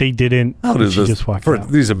 But they didn't. How does she this, just walked for out.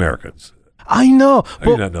 these Americans? I know. I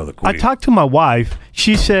do not know the Queen. I talked to my wife.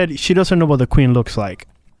 She said she doesn't know what the Queen looks like.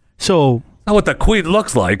 So Not what the Queen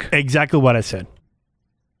looks like. exactly what I said.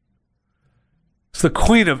 It's the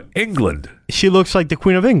Queen of England. She looks like the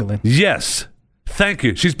Queen of England. Yes. Thank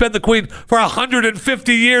you. She's been the Queen for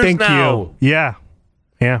 150 years Thank now. you. Yeah.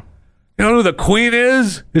 Yeah. You know who the Queen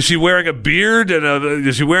is? Is she wearing a beard and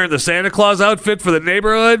is she wearing the Santa Claus outfit for the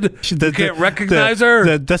neighborhood? You can't recognize her?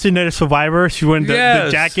 The designated survivor. She's wearing the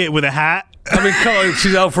jacket with a hat. I mean, come on,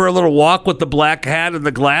 she's out for a little walk with the black hat and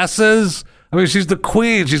the glasses. I mean, she's the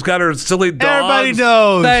Queen. She's got her silly dogs. Everybody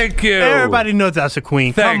knows. Thank you. Everybody knows that's a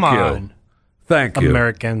Queen. Thank Come you. on. Thank you.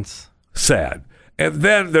 Americans. Sad. And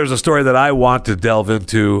then there's a story that I want to delve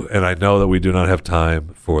into, and I know that we do not have time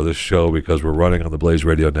for this show because we're running on the Blaze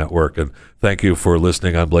Radio Network. And thank you for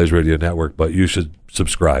listening on Blaze Radio Network, but you should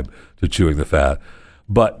subscribe to Chewing the Fat.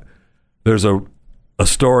 But there's a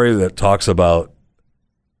story that talks about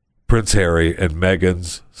Prince Harry and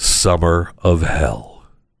Meghan's summer of hell.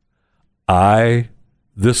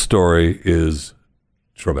 This story is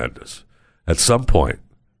tremendous. At some point,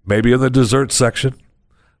 maybe in the dessert section,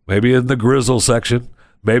 maybe in the grizzle section,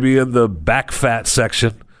 maybe in the back fat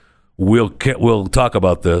section, we'll talk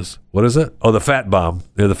about this. What is it? Oh, the fat bomb.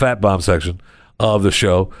 Yeah, the fat bomb section of the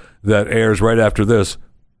show that airs right after this.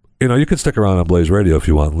 You know, you can stick around on Blaze Radio if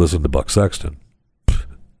you want and listen to Buck Sexton.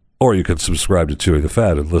 Or you can subscribe to Chewing the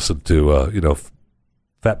Fat and listen to,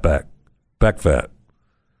 Fat Back, Back Fat.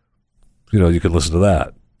 You can listen to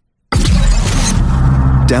that.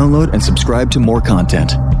 Download and subscribe to more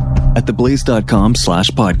content at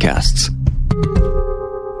theblaze.com/podcasts.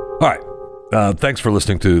 All right. Thanks for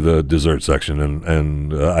listening to the dessert section,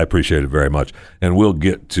 and I appreciate it very much. And we'll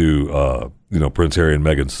get to, Prince Harry and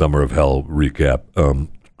Meghan's Summer of Hell recap.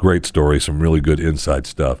 Great story, some really good inside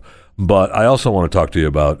stuff. But I also want to talk to you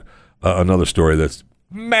about another story that's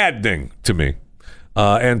maddening to me,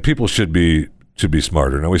 and people should be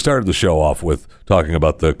smarter. Now, we started the show off with talking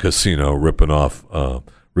about the casino ripping off our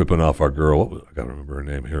girl. I got to remember her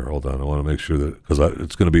name here. Hold on. I want to make sure that, because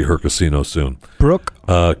it's going to be her casino soon. Brooke?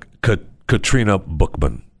 Katrina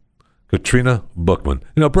Bookman. Katrina Bookman.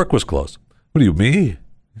 Brooke was close. What are you, me?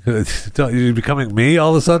 You're becoming me all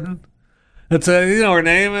of a sudden? It's her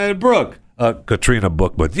name, Brooke. Katrina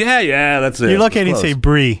Bookman. Yeah, that's it. You're lucky I didn't say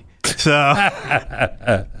Bree. So,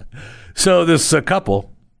 so this couple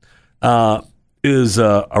is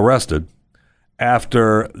arrested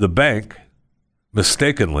after the bank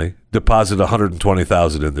mistakenly deposited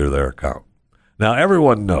 $120,000 into their account. Now,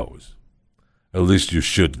 everyone knows, at least you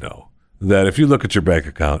should know, that if you look at your bank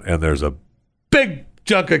account and there's a big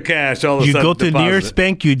chunk of cash all of a you sudden go to the nearest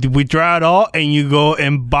bank, you withdraw it all, and you go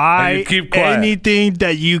and buy and you keep quiet. Anything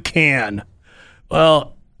that you can.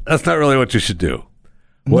 Well, that's not really what you should do.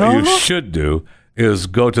 What you should do is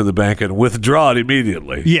go to the bank and withdraw it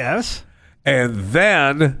immediately. Yes. And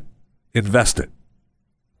then invest it.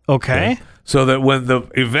 Okay. So that when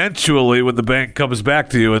the bank comes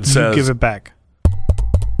back to you and says, you give it back.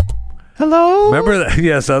 Hello? Remember that?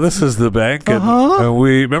 Yes, this is the bank. And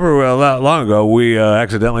we remember not long ago, we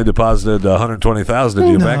accidentally deposited $120,000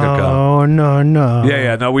 into your bank account. Oh, no.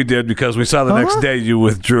 Yeah, no, we did because we saw the next day you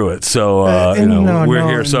withdrew it. So, we're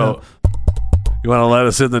here. So, you want to let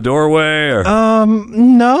us in the doorway? Or?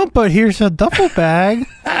 No, but here's a duffel bag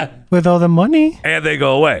with all the money. And they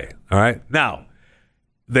go away. All right. Now,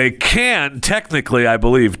 they can technically, I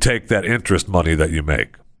believe, take that interest money that you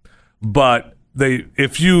make. But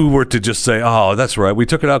if you were to just say, oh, that's right, we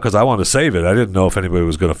took it out because I wanted to save it. I didn't know if anybody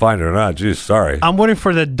was going to find it or not. Geez, sorry. I'm waiting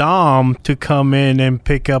for the Dom to come in and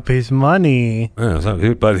pick up his money.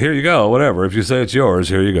 Yeah, but here you go. Whatever. If you say it's yours,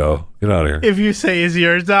 here you go. Get out of here. If you say it's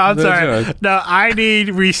yours, no, I'm sorry. Yours. No, I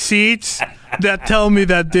need receipts that tell me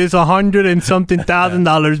that this $100 and something thousand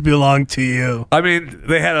belong to you. I mean,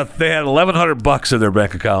 they had $1,100 in their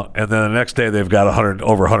bank account, and then the next day they've got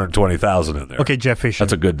over $120,000 in there. Okay, Jeff Fisher.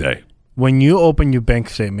 That's a good day. When you open your bank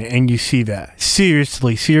statement and you see that,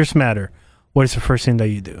 serious matter, what is the first thing that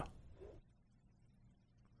you do?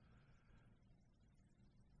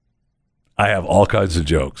 I have all kinds of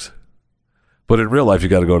jokes. But in real life, you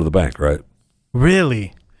got to go to the bank, right?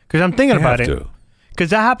 Really? Because I'm thinking about it. Because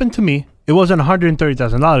that happened to me. It wasn't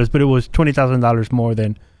 $130,000, but it was $20,000 more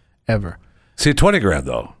than ever. See, $20,000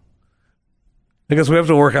 though. I guess we have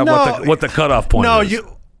to work out what the cutoff point is.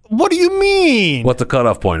 What do you mean? What the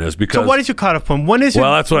cutoff point is? Because So what is your cutoff point? When is it?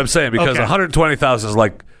 well, that's what I'm saying. Because Okay. 120,000 is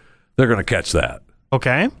like they're going to catch that.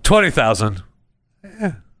 Okay. 20,000.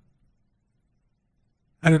 Yeah.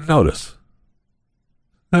 I didn't notice.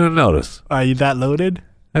 Are you that loaded?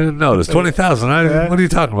 I didn't notice. 20,000. Yeah. What are you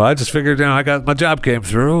talking about? I just figured, I got my job came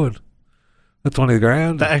through and the 20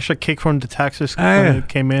 grand. The extra kick from the taxes Yeah.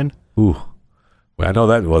 came in. Ooh. Well, I know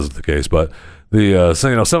that wasn't the case, but the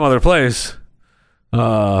some other place,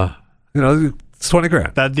 it's 20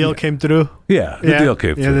 grand. That deal came through. Yeah, the deal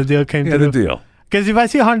came through. Yeah, the deal came Yeah, through. the deal. Because if I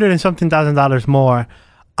see $100 and something thousand more,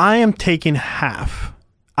 I am taking half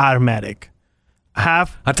automatic.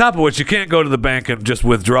 Half. On top of which, you can't go to the bank and just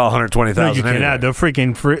withdraw 120,000. No, you cannot.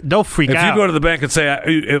 anyway. They'll freak If out. you go to the bank and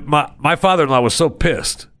say, my father-in-law was so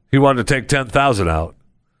pissed, he wanted to take 10,000 out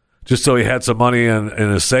just so he had some money in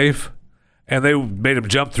his safe, and they made him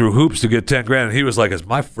jump through hoops to get 10 grand, and he was like, it's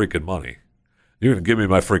my freaking money. You're going to give me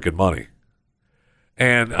my freaking money.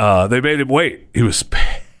 And they made him wait. He was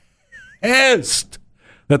pissed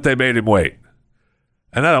that they made him wait.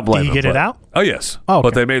 And I don't blame him. Did he get it out? Oh, yes. Oh, okay.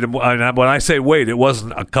 But they made him, and when I say wait, it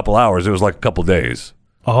wasn't a couple hours. It was like a couple days.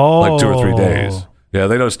 Oh. Like 2 or 3 days. Yeah,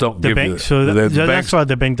 they just don't The give bank, you... so the that's banks- why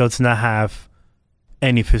the bank does not have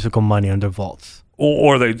any physical money on their vaults.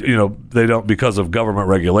 or they, they don't, because of government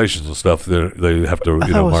regulations and stuff, they have to, I thought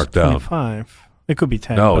it was mark down. 25. It could be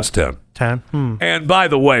 10. No, but it's 10. 10? And by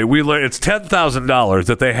the way, we learned it's $10,000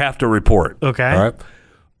 that they have to report. Okay. All right.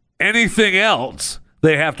 Anything else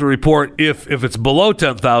they have to report if it's below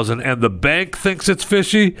 10,000 and the bank thinks it's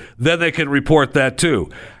fishy, then they can report that too.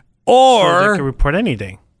 So they Or can report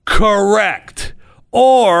anything. correct.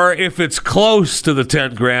 Or if it's close to the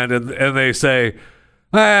 10 grand and they say,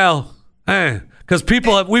 well, because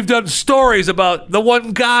we've done stories about the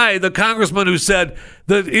one guy, the congressman who said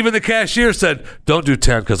that even the cashier said, don't do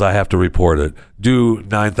 10 because I have to report it. Do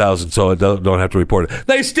 9,000 so I don't have to report it.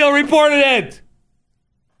 They still reported it.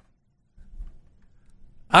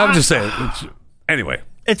 I'm just saying. Anyway.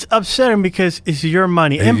 It's upsetting because it's your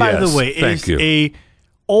money. And by Yes, the way, thank it's you. a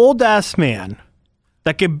old-ass man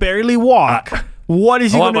that can barely walk. What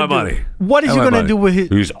is he I want going to my do? money. What is I he want going my to do with money.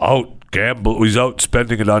 his... He's out gamble. He's out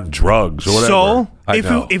spending it on drugs or whatever. So, I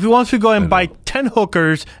know. if he wants to go and buy 10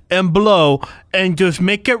 hookers and blow and just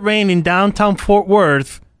make it rain in downtown Fort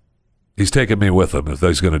Worth... He's taking me with him if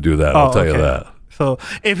he's going to do that. I'll tell you that. So,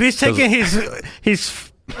 if he's taking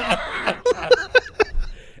his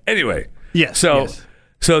Anyway. Yes. So yes.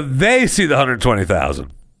 so they see the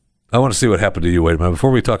 120,000. I want to see what happened to you. Wait a minute.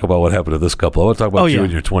 Before we talk about what happened to this couple, I want to talk about you yeah.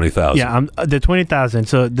 and your 20,000. Yeah, the 20,000.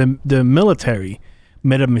 So the military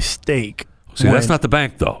made a mistake. See, that's not the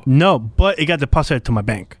bank though. No, but it got deposited to my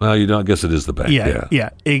bank. Well, you don't. I guess it is the bank. Yeah.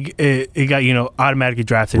 It got automatically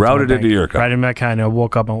drafted. Routed to my into bank. your account. Right in my account. I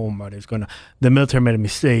woke up and oh my, it's going. The military made a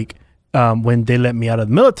mistake when they let me out of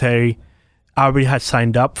the military. I already had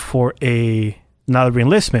signed up for another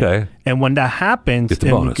reenlistment. Okay. And when that happens, Get the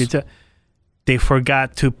and bonus. they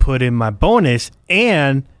forgot to put in my bonus,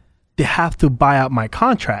 and they have to buy out my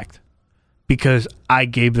contract because I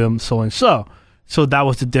gave them so and so. So that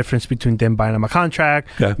was the difference between them buying out my contract,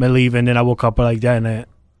 Okay. me leaving, and then I woke up like that,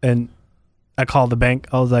 and I called the bank.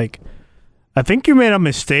 I was like, I think you made a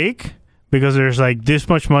mistake because there's like this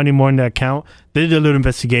much money more in the account. They did a little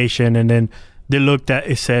investigation, and then they looked at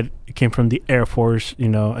it, said it came from the Air Force,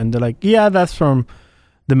 and they're like, yeah, that's from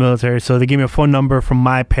the military. So they gave me a phone number from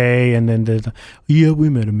my pay, and then they're like, yeah, we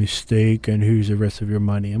made a mistake, and here's the rest of your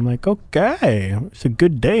money. I'm like, okay, it's a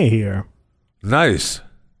good day here. Nice.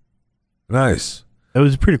 It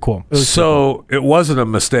was pretty cool. It was So it wasn't a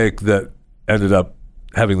mistake that ended up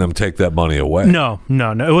having them take that money away. No.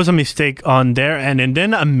 It was a mistake on their end, and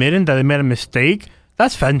then admitting that they made a mistake.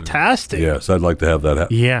 That's fantastic. Yes, I'd like to have that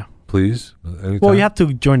happen. Yeah. Please. Anytime. Well, you have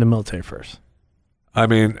to join the military first. I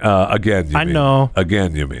mean, again, you I mean. know.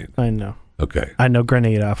 Again, you mean. I know. Okay. I know,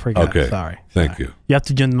 Grenada. I forgot. Okay. Sorry. Thank you. You have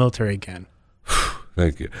to join the military again.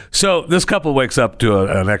 Thank you. So this couple wakes up to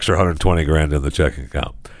an extra 120 grand in the checking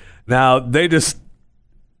account. Now they've decided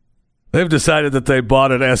that they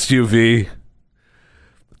bought an SUV,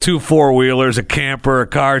 2 4-wheelers, a camper, a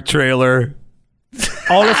car trailer.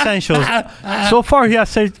 All essentials. So far, he has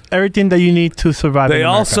said everything that you need to survive. They in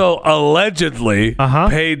America. also allegedly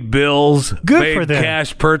paid bills, Good made for them.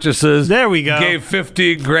 cash purchases. There we go. Gave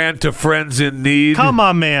 15 grand to friends in need. Come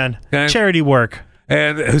on, man. Okay. Charity work.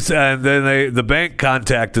 And then the bank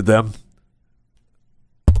contacted them.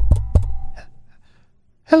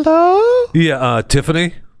 Hello. Yeah,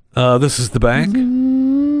 Tiffany. This is the bank.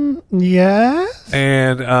 Yes.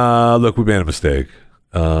 And look, we made a mistake.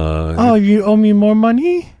 Oh, you owe me more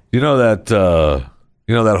money? You know that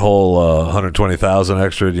You know that whole 120,000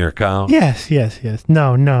 extra in your account? Yes.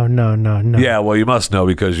 No. Yeah, well, you must know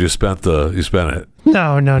because you spent it.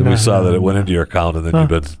 No. We saw that it went into your account and then you've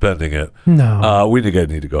been spending it. No. We need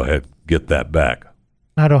to go ahead and get that back.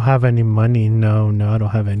 I don't have any money. No, I don't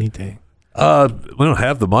have anything. We don't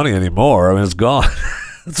have the money anymore. I mean, it's gone.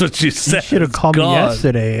 That's what you said. You should have called me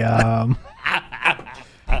yesterday.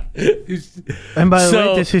 And by the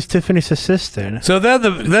way, this is Tiffany's assistant. So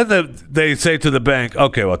then they say to the bank,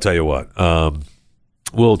 okay, well, I'll tell you what.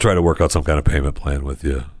 We'll try to work out some kind of payment plan with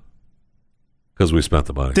you because we spent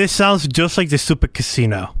the money. This sounds just like the stupid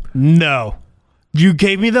casino. No. You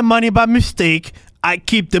gave me the money by mistake. I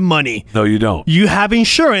keep the money. No, you don't. You have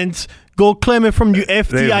insurance. Go claim it from your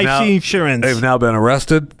FDIC insurance. They've now been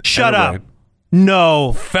arrested. Shut up.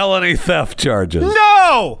 No. Felony theft charges.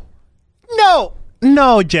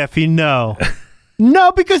 No, Jeffy, no.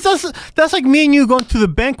 No, because that's like me and you going to the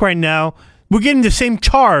bank right now. We're getting the same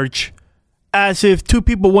charge as if two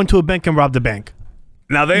people went to a bank and robbed the bank.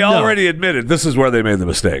 Now, they already admitted this is where they made the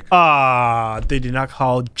mistake. They did not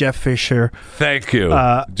call Jeff Fisher. Thank you.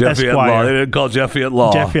 Jeffy at law. They didn't call Jeffy at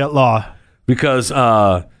law. Jeffy at law. Because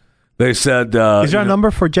they said... is there a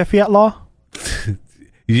number for Jeffy at law?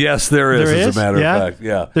 Yes, there is, as a matter of fact.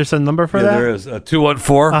 Yeah. There's a number for that? There is.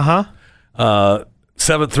 214.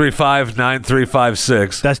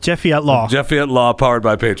 735-9356. That's Jeffy at law. Jeffy at law, powered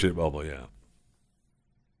by Patriot Mobile, yeah.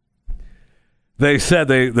 They said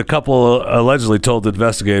the couple allegedly told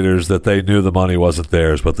investigators that they knew the money wasn't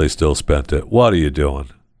theirs, but they still spent it. What are you doing?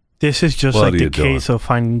 This is just like the case of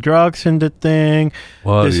finding drugs in the thing.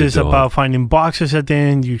 This is about finding boxes at the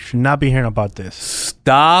end. You should not be hearing about this.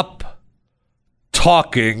 Stop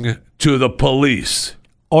talking to the police.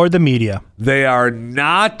 Or the media. They are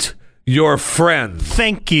not your friends.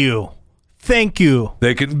 Thank you.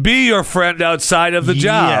 They can be your friend outside of the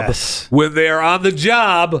job. Yes. When they're on the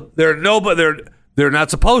job, they're not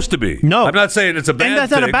supposed to be. No. I'm not saying it's a bad thing. And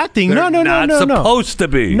that's not a bad thing. They're No. not supposed to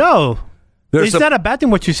be. No. It's not a bad thing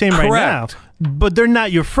what you're saying right now. Correct. But they're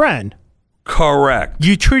not your friend. Correct.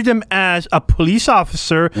 You treat them as a police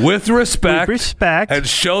officer. With respect. And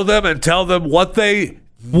show them and tell them what they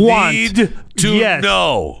need to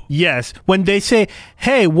know. Yes. When they say,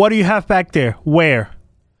 hey, what do you have back there? Where?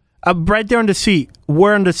 Right there on the seat.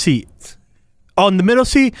 Where on the seat? On the middle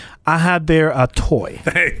seat, I have there a toy.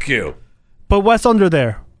 Thank you. But what's under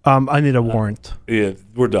there? I need a warrant. Yeah,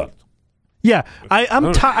 we're done. Yeah,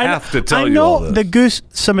 I'm tired. I know the Goose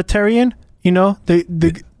Cemeterian. You know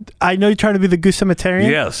I know you're trying to be the Goose Cemeterian.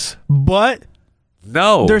 Yes, but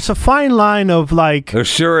no, there's a fine line of like. There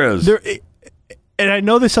sure is. And I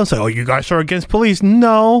know this sounds like, oh, you guys are against police.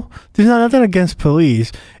 No, there's nothing against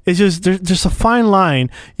police. It's just there's a fine line.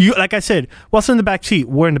 You like I said, what's in the back seat?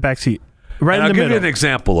 We're in the back seat. Right in the middle. I'll give you an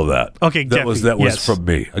example of that. Okay, that was from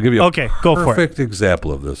me. I'll give you a perfect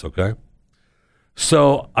example of this. Okay,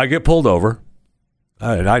 so I get pulled over.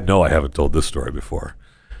 I know I haven't told this story before.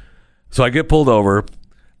 So I get pulled over,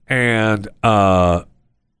 and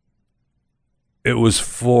it was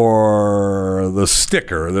for the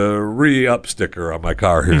sticker, the re-up sticker on my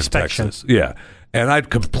car here in Texas. Yeah, and I'd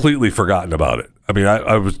completely forgotten about it. I mean,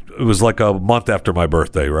 it was like a month after my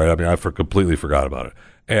birthday, right? I mean, I completely forgot about it.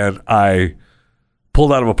 And I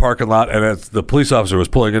pulled out of a parking lot, and as the police officer was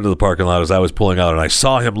pulling into the parking lot as I was pulling out, and I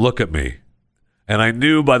saw him look at me, and I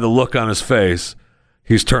knew by the look on his face,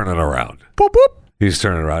 he's turning around. Boop, boop. He's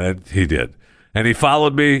turning around, and he did. And he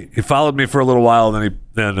followed me. He followed me for a little while, and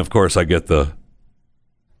then of course I get the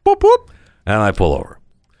boop, boop, and I pull over.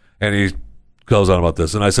 And he goes on about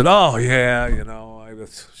this, and I said, "Oh yeah,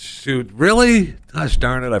 shoot, really? Gosh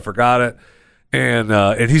darn it, I forgot it." And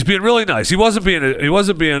he's being really nice. He wasn't being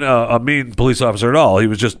a mean police officer at all.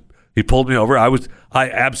 He pulled me over. I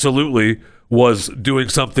absolutely was doing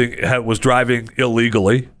something, was driving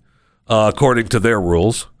illegally, according to their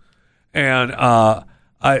rules. And I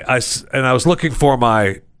was looking for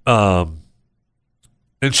my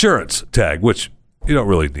insurance tag, which you don't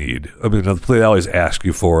really need. I mean, they always ask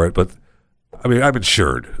you for it, but I mean, I'm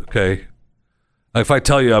insured. Okay, if I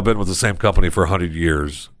tell you I've been with the same company for 100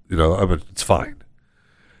 years, it's fine.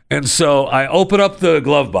 And so I open up the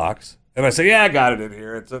glove box and I say, "Yeah, I got it in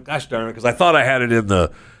here." It's gosh darn it, because I thought I had it in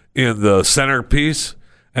the centerpiece,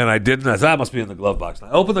 and I didn't. I thought it must be in the glove box. And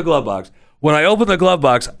I open the glove box. When I open the glove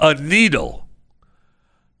box, a needle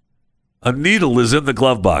is in the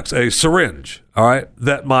glove box, a syringe, all right,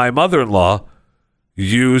 that my mother-in-law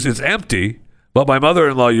used. It's empty, but my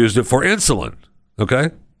mother-in-law used it for insulin,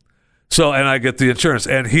 okay? So, and I get the insurance,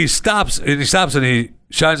 and he stops and he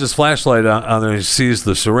shines his flashlight on there, and he sees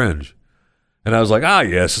the syringe. And I was like,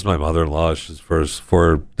 yes, it's my mother-in-law. She's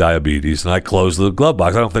for diabetes. And I closed the glove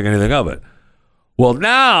box. I don't think anything of it. Well,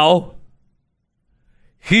 now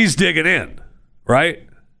he's digging in, right?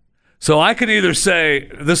 So I can either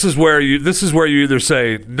say, this is where you either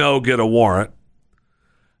say, no, get a warrant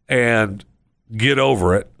and get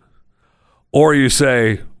over it. Or you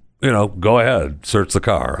say, go ahead, search the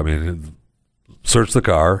car. I mean, search the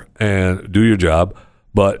car and do your job.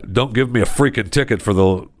 But don't give me a freaking ticket for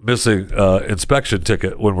the missing inspection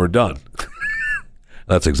ticket when we're done.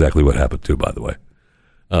 That's exactly what happened too, by the way.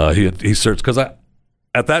 He searched because at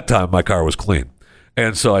that time my car was clean,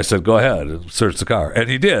 and so I said, "Go ahead and search the car," and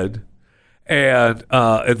he did, and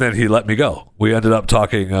then he let me go. We ended up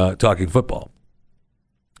talking football.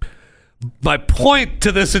 My point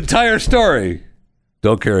to this entire story: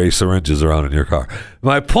 don't carry syringes around in your car.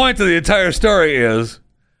 My point to the entire story is,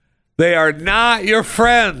 they are not your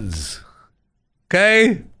friends,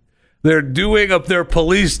 okay? They're doing up their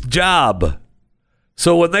police job.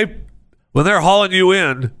 So when they're hauling you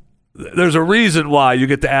in, there's a reason why you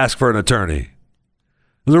get to ask for an attorney.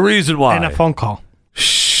 There's a reason why. And a phone call.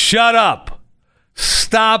 Shut up.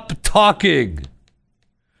 Stop talking.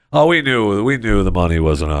 Oh, we knew the money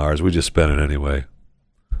wasn't ours. We just spent it anyway.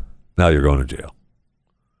 Now you're going to jail.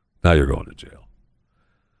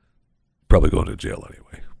 Probably going to jail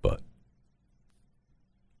anyway, but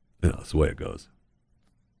it's the way it goes.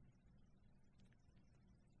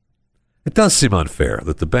 It does seem unfair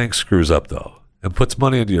that the bank screws up, though, and puts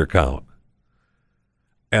money into your account,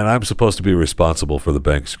 and I'm supposed to be responsible for the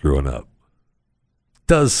bank screwing up.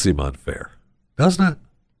 Does seem unfair, doesn't it?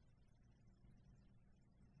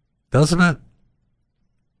 Doesn't it?